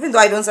 Even though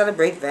I don't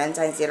celebrate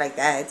Valentine's Day like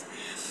that.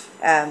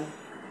 I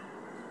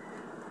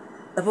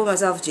bought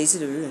myself JC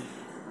the room.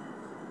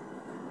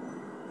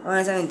 I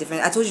want something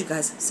different. I told you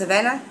guys,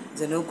 Savannah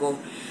is a no-go.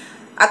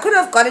 I could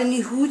have gotten a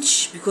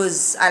hooch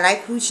because I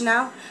like hooch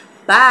now,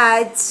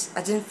 but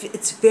I didn't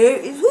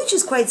feel hooch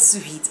is quite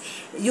sweet.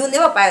 You'll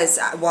never buy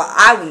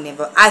I would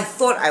never. I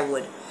thought I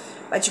would,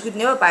 but you could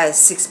never buy a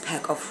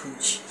 6-pack of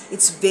hooch.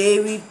 It's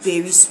very,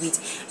 very sweet,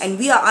 and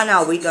we are on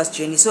our weight loss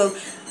journey. So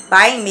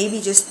buying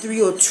maybe just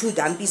 3 or 2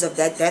 dumpies of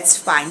that's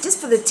fine, just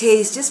for the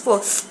taste, just for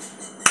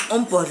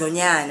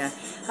umbodonyana.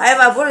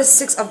 However, I bought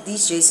 6 of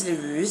these JC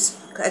Leroux's.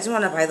 I didn't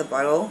want to buy the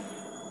bottle.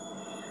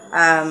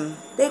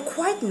 They're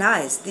quite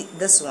nice.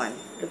 This one,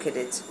 look at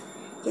it.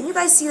 Can you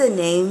guys see the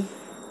name?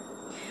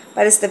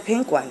 But it's the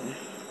pink one.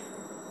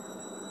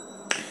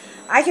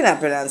 I cannot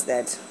pronounce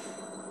that.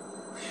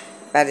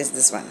 But it's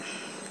this one.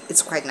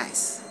 It's quite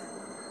nice.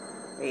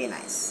 Very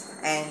nice.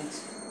 And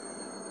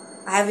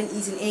I haven't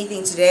eaten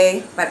anything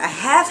today, but I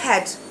have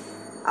had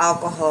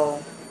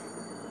alcohol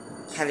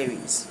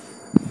calories.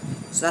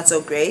 It's not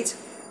so great.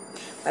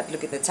 But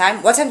look at the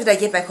time. What time did I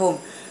get back home?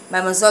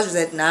 My massage was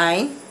at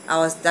 9. I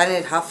was done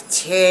at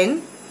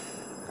 10:30.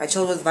 I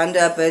chilled with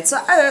Vanda a bit. So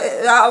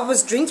I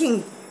was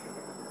drinking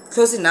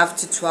close enough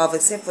to 12,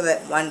 except for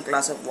that 1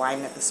 glass of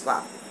wine at the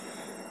spa.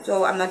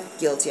 So I'm not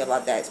guilty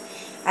about that.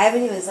 I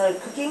haven't even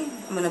started cooking.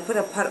 I'm going to put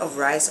a pot of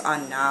rice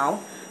on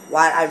now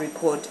while I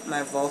record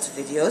my vault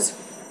videos.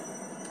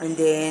 And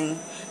then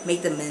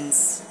make the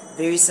mince.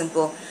 Very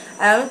simple.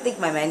 I don't think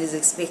my man is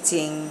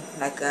expecting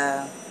like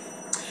a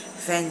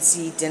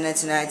fancy dinner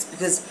tonight,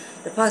 because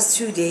the past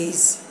 2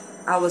 days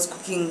I was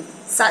cooking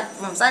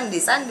from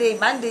Sunday,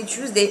 Monday,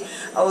 Tuesday.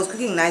 I was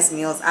cooking nice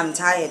meals. I'm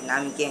tired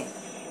now again.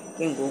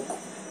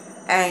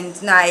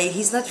 And now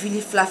he's not really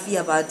fluffy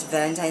about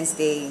Valentine's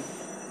Day.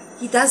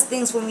 He does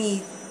things for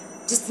me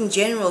just in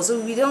general, so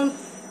we don't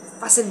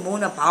fuss and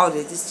moan about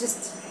it. It's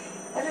just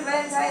Happy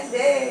Valentine's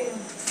Day,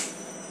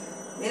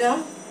 you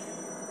know.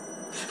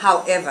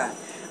 However,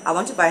 I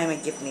want to buy him a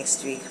gift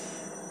next week.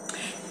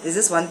 There's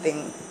this one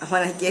thing I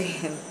want to get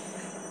him.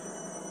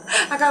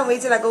 I can't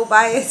wait till I go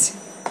buy it.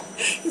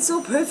 It's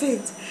so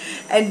perfect.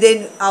 And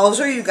then I'll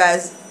show you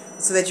guys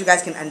so that you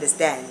guys can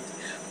understand.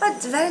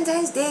 But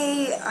Valentine's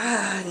Day,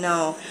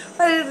 no.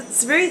 But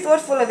it's very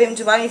thoughtful of him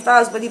to buy me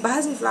flowers, but he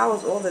buys me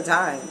flowers all the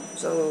time.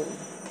 So,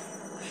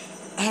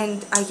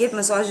 and I get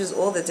massages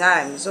all the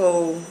time.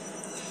 So,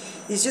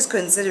 he's just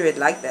considerate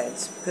like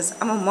that. Because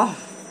I'm a mom.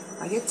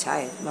 I get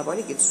tired. My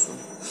body gets sore.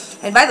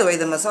 And by the way,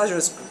 the massage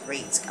was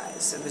great,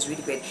 guys. It was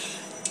really great.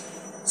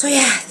 So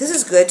yeah, this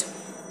is good.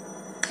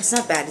 It's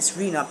not bad. It's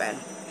really not bad.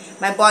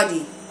 My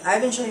body. I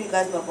haven't shown you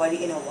guys my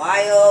body in a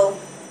while.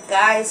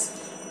 Guys,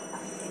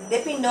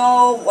 let me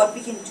know what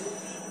we can do.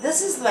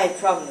 This is my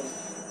problem.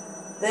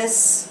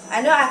 This,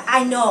 I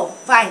know.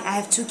 Fine, I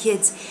have 2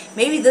 kids.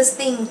 Maybe this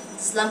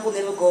slump will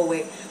never go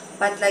away.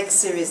 But like,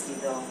 seriously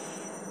though.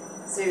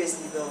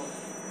 Seriously though.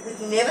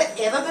 Is it never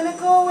ever gonna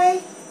go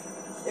away?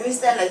 Let me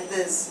stand like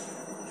this.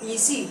 Can you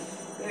see?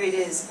 Here it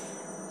is.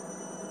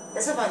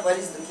 That's what my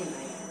body's looking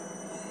like.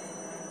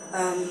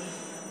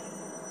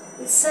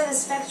 It's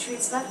satisfactory.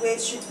 It's not where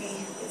it should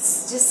be.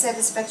 It's just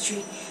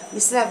satisfactory. We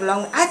still have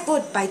long. I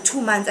thought by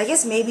 2 months. I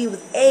guess maybe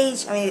with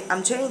age. I mean,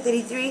 I'm turning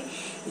 33.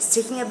 It's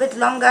taking a bit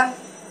longer.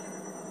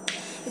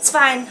 It's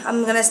fine.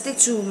 I'm gonna stick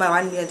to my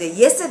 1 meal a day.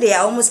 Yesterday, I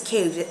almost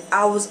caved.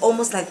 I was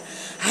almost like,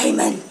 hey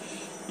man,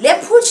 le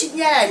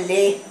puchinya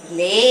le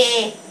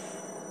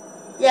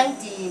young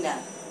Tina.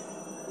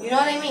 You know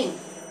what I mean?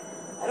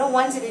 I don't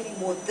want it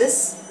anymore.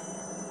 This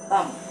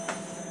I'm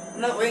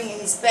not wearing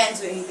any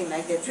spans or anything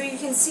like that. So you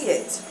can see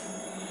it.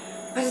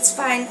 But it's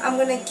fine. I'm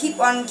gonna keep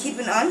on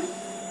keeping on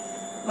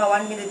my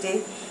 1 meal a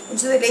day. And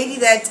to the lady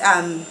that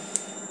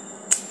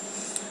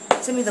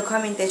sent me the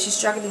comment that she's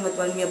struggling with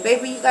 1 meal,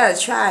 baby, you gotta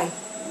try.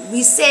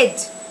 We said,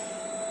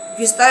 if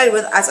you started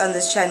with us on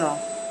this channel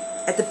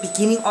at the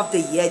beginning of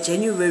the year,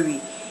 January,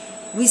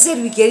 we said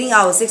we're getting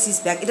our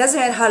sexies back. It doesn't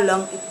matter how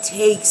long it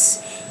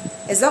takes.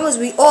 As long as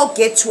we all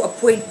get to a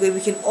point where we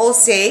can all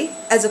say,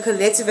 as a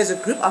collective, as a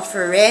group of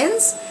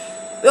friends,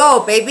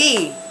 yo,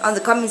 baby, on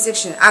the comment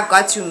section, I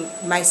got you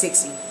my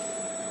sexy.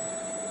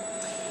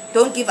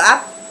 Don't give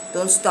up.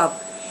 Don't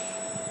stop.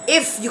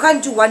 If you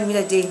can't do 1 meal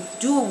a day,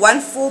 do 1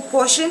 full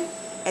portion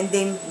and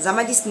then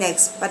zamadi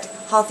snacks, but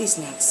healthy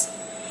snacks.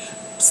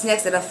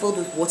 Snacks that are filled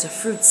with water,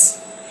 fruits,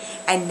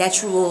 and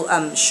natural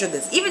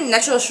sugars. Even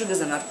natural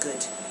sugars are not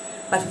good.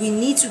 But we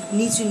need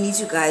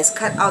to guys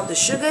cut out the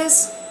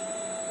sugars,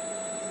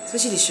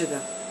 especially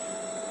sugar.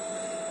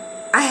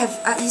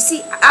 You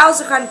see, I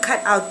also can't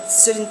cut out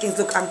certain things.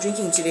 Look, I'm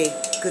drinking today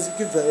because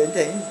it's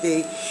Valentine's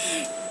Day.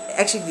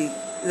 Actually,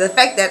 the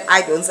fact that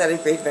I don't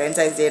celebrate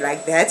Valentine's Day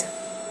like that,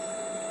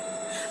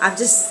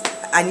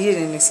 I needed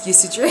an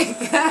excuse to drink.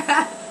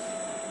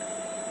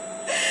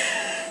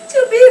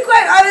 To be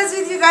quite honest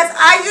with you guys,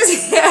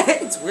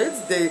 it's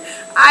Wednesday.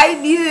 I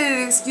needed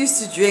an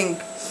excuse to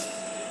drink.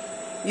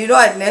 You know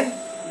what, ne?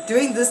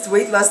 Doing this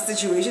weight loss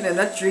situation and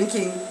not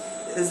drinking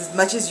as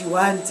much as you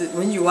want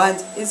when you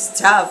want is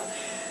tough.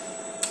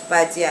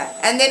 But yeah,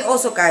 and then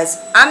also guys,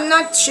 I'm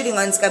not shitting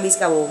on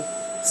Skabiskabo.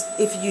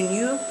 If you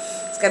knew,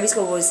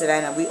 Skabiskabo is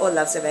Savannah. We all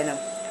love Savannah.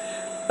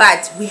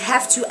 But we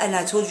have to, and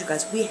I told you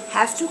guys, we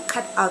have to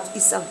cut out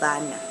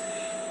Savannah.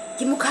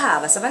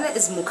 Mukaba. Savannah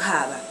is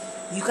Mukaba.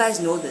 You guys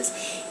know this.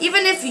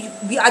 Even if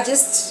we are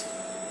just,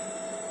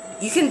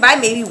 you can buy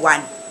maybe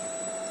one.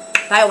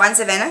 Buy one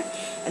Savannah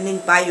and then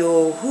buy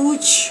your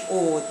hooch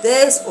or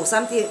this or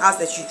something else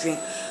that you drink.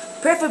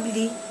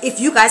 Preferably, if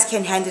you guys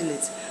can handle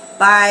it,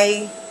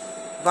 buy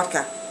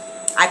vodka.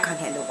 I can't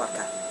handle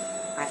vodka.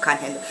 I can't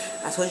handle.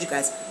 I told you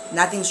guys,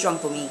 nothing strong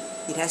for me.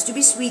 It has to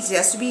be sweet. It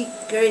has to be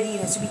girly.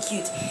 It has to be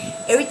cute.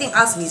 Everything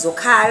else,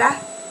 nizokala.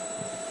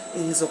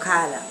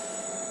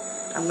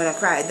 I'm gonna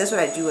cry. That's what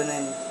I do, and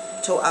then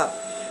toe up.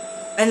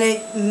 And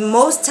then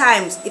most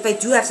times, if I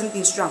do have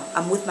something strong,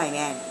 I'm with my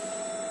man.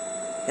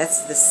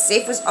 That's the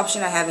safest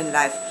option I have in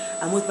life.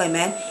 I'm with my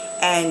man,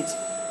 and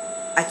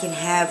I can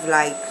have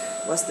like,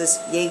 what's this?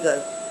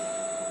 Jaeger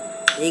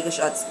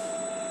shots.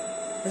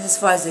 That's as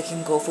far as they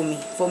can go for me.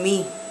 For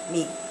me.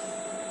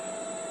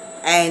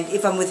 And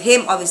if I'm with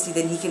him, obviously,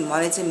 then he can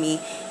monitor me.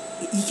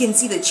 He can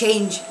see the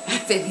change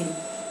happening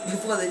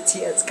before the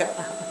tears come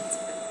out.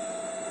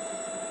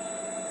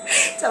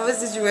 Type of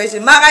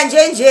situation.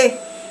 Maranjenje.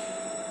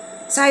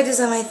 Ciders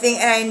are my thing,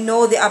 and I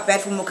know they are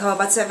bad for Mukaba,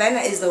 but Savannah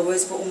is the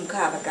worst for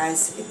Umkaba,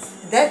 guys. It's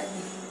that.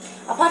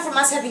 Apart from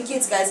us having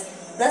kids, guys,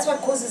 that's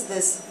what causes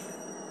this.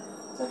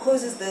 What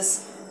causes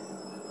this?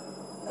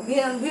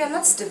 We are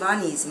not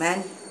Stevanis,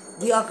 man.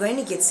 We are going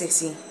to get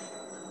sexy.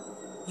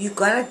 You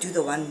gotta do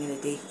the 1 meal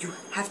a day. You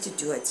have to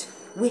do it.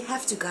 We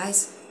have to,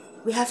 guys.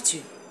 We have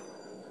to.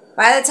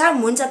 By the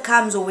time winter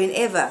comes or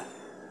whenever,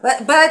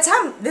 but by the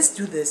time, let's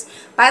do this.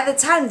 By the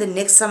time the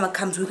next summer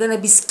comes, we're gonna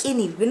be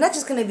skinny. We're not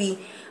just gonna be,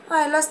 oh,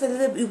 I lost a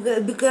little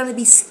bit. We're gonna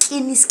be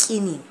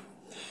skinny.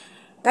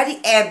 Got the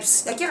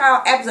abs. Like,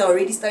 our abs are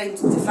already starting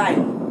to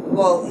define.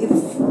 Well, if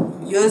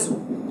yours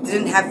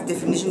didn't have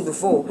definition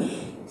before,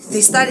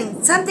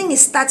 something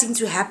is starting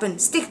to happen.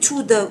 Stick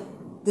to the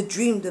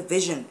dream, the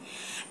vision.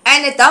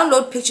 And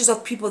download pictures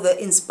of people that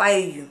inspire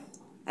you.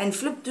 And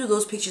flip through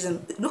those pictures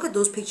and look at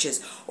those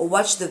pictures. Or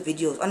watch the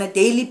videos on a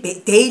daily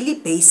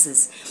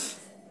basis.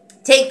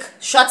 Take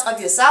shots of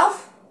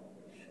yourself.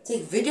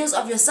 Take videos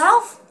of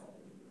yourself.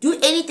 Do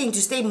anything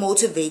to stay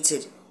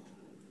motivated.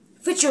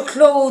 Fit your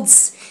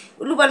clothes.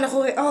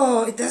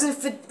 Oh, it doesn't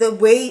fit the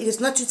way. It's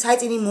not too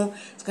tight anymore.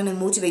 It's going to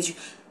motivate you.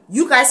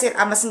 You guys said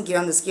I mustn't get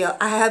on the scale.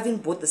 I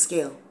haven't bought the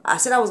scale. I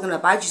said I was going to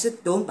buy it. You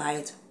said don't buy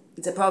it.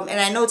 It's a problem. And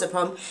I know it's a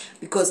problem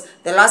because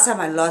the last time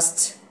I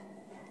lost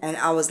and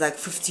I was like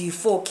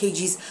 54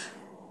 kgs,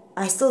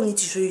 I still need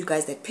to show you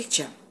guys that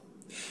picture.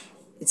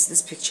 It's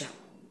this picture.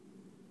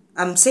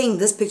 I'm saying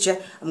this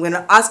picture. I'm going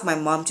to ask my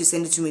mom to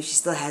send it to me if she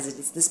still has it.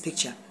 It's this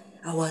picture.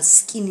 I was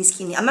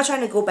skinny. I'm not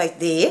trying to go back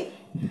there,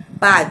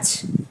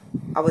 but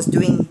I was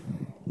doing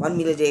 1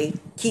 meal a day,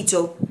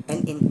 keto,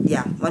 and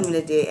 1 meal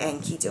a day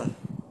and keto.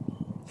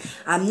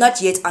 I'm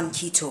not yet on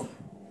keto.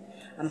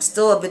 I'm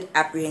still a bit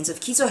apprehensive.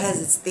 Keto has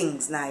its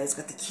things now. It's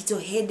got the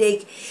keto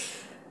headache.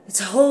 It's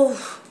a whole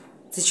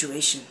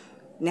situation.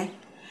 Né?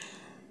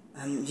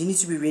 You need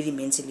to be ready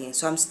mentally.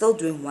 So I'm still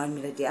doing 1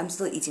 meal a day. I'm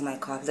still eating my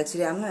carbs. Like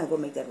today, I'm gonna go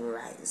make that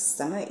rice.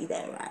 I'm gonna eat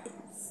that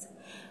rice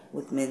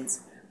with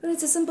mince. But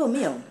it's a simple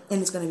meal,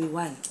 and it's gonna be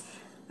one.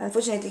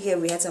 Unfortunately, here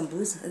we had some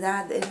booze.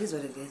 That it is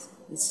what it is.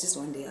 It's just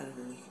 1 day out of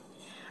the week.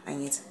 I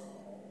need.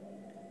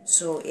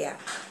 So yeah,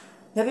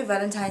 happy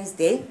Valentine's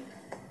Day.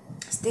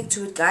 Stick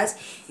to it, guys.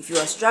 If you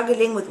are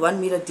struggling with 1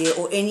 meal a day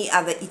or any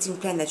other eating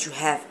plan that you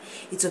have,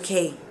 it's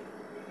okay.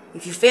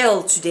 If you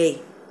fail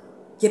today,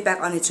 get back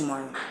on it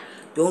tomorrow.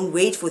 Don't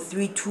wait for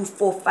 3, 2,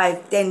 4,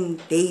 5, 10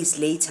 days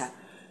later.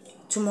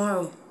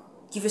 Tomorrow,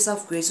 give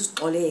yourself grace.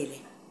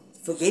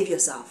 Forgive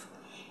yourself.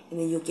 And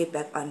then you'll get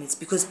back on it.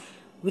 Because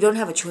we don't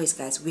have a choice,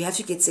 guys. We have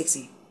to get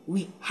sexy.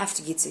 We have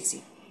to get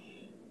sexy.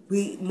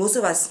 Most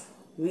of us,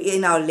 we're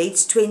in our late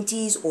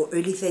 20s or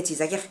early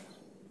 30s.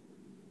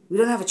 We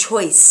don't have a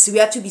choice. We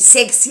have to be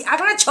sexy. I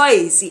got a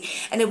choice.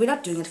 And then we're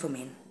not doing it for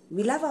men.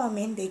 We love our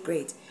men. They're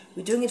great.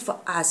 We're doing it for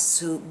us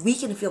so we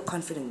can feel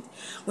confident.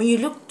 When you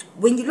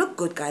look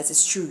good, guys,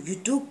 it's true. You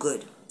do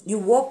good. You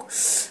walk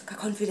with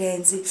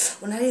confidence.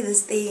 When I do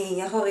this thing,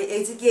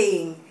 it's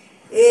again.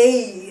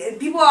 Hey, and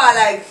people are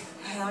like,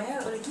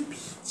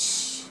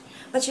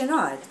 but you're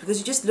not, because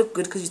you just look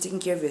good because you're taking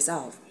care of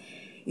yourself.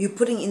 You're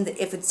putting in the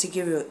effort to take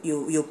care of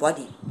your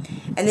body.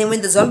 And then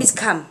when the zombies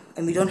come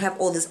and we don't have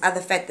all this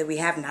other fat that we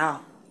have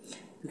now,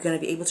 we're gonna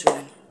be able to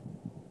run.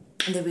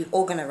 And then we're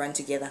all gonna run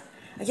together.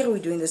 I get we're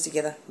doing this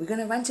together. We're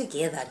gonna run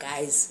together,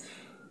 guys.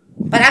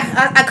 But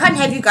I can't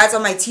have you guys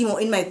on my team or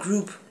in my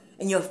group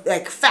and you're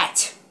like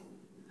fat.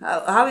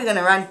 How are we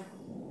gonna run?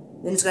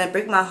 Then it's gonna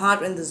break my heart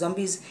when the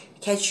zombies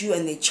catch you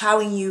and they're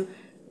chowing you.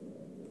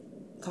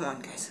 Come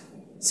on, guys.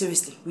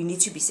 Seriously, we need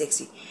to be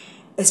sexy.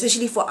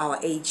 Especially for our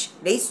age.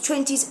 Late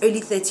 20s,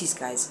 early 30s,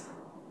 guys.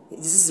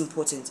 This is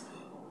important.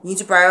 You need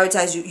to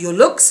prioritize your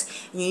looks.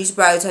 And you need to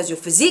prioritize your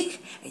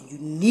physique. And you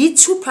need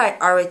to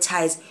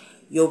prioritize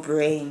your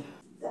brain.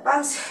 The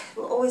bumps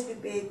will always be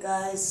big,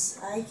 guys.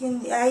 I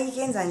can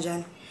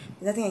Zanjan. There's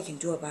nothing I can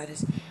do about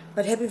it.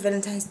 But happy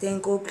Valentine's Day,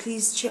 and go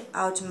please check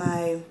out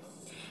my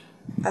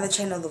other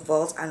channel, The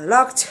Vault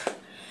Unlocked.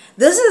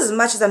 This is as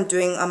much as I'm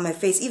doing on my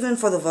face, even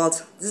for the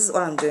vault. This is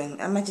all I'm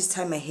doing. I might just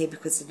tie my hair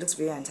because it looks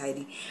very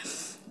untidy.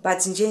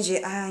 But in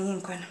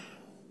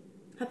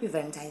happy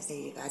Valentine's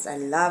Day, you guys. I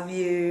love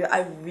you.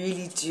 I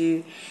really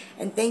do.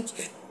 And thank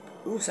you.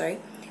 Oh, sorry.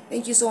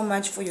 Thank you so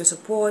much for your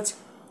support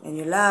and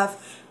your love.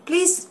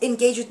 Please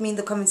engage with me in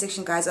the comment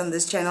section, guys, on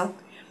this channel.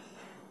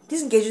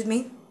 Please engage with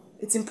me.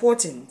 It's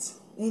important.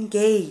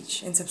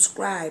 Engage and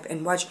subscribe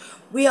and watch.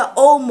 We are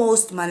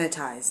almost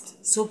monetized.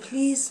 So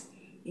please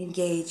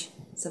engage,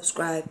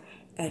 subscribe,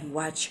 and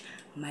watch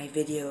my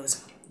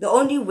videos. The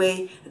only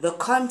way the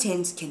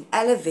content can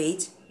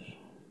elevate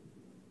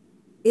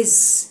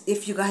is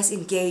if you guys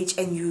engage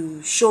and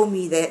you show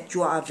me that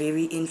you are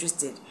very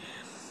interested.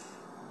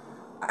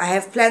 I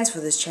have plans for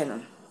this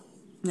channel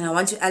and I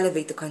want to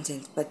elevate the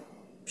content, but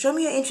show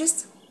me your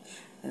interest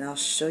and I'll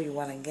show you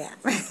what I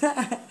got.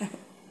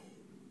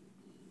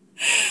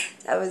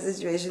 That was the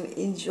situation.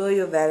 Enjoy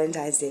your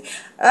Valentine's Day.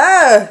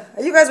 Are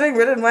you guys wearing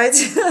red and white?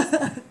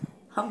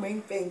 I'm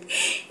wearing pink.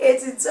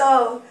 It's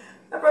all.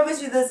 I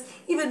promise you this.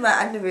 Even my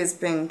underwear is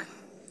pink.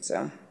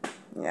 So,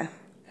 yeah.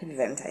 Happy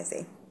Valentine's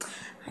Day.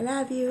 I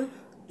love you.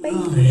 Bye.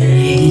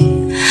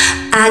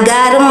 I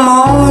got 'em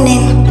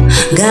moaning,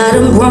 got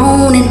 'em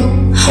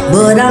groaning,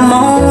 but I'm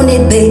on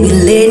it, baby,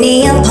 let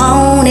me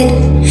upon it.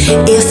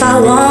 If I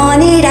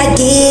want it, I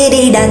get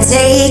it, I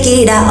take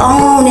it, I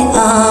own it,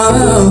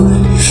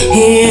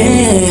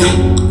 yeah.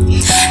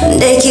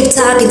 They keep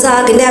talking,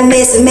 that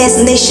mess,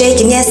 and they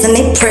shaking, yes, and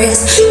they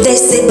press. They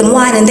sipping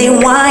wine and they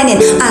whining.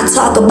 I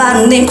talk about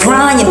them, they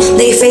crying.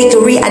 They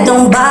fakery, I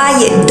don't buy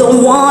it,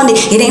 don't want it,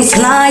 it ain't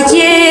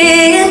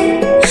flying.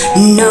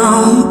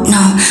 No,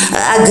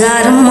 I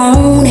got 'em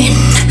moaning,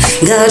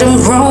 got 'em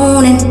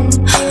groaning,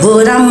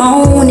 but I'm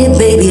on it,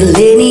 baby,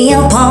 let me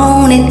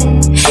upon it.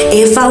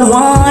 If I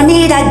want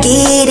it, I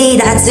get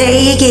it, I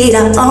take it, I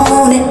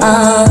own it,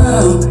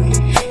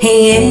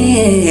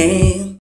 yeah.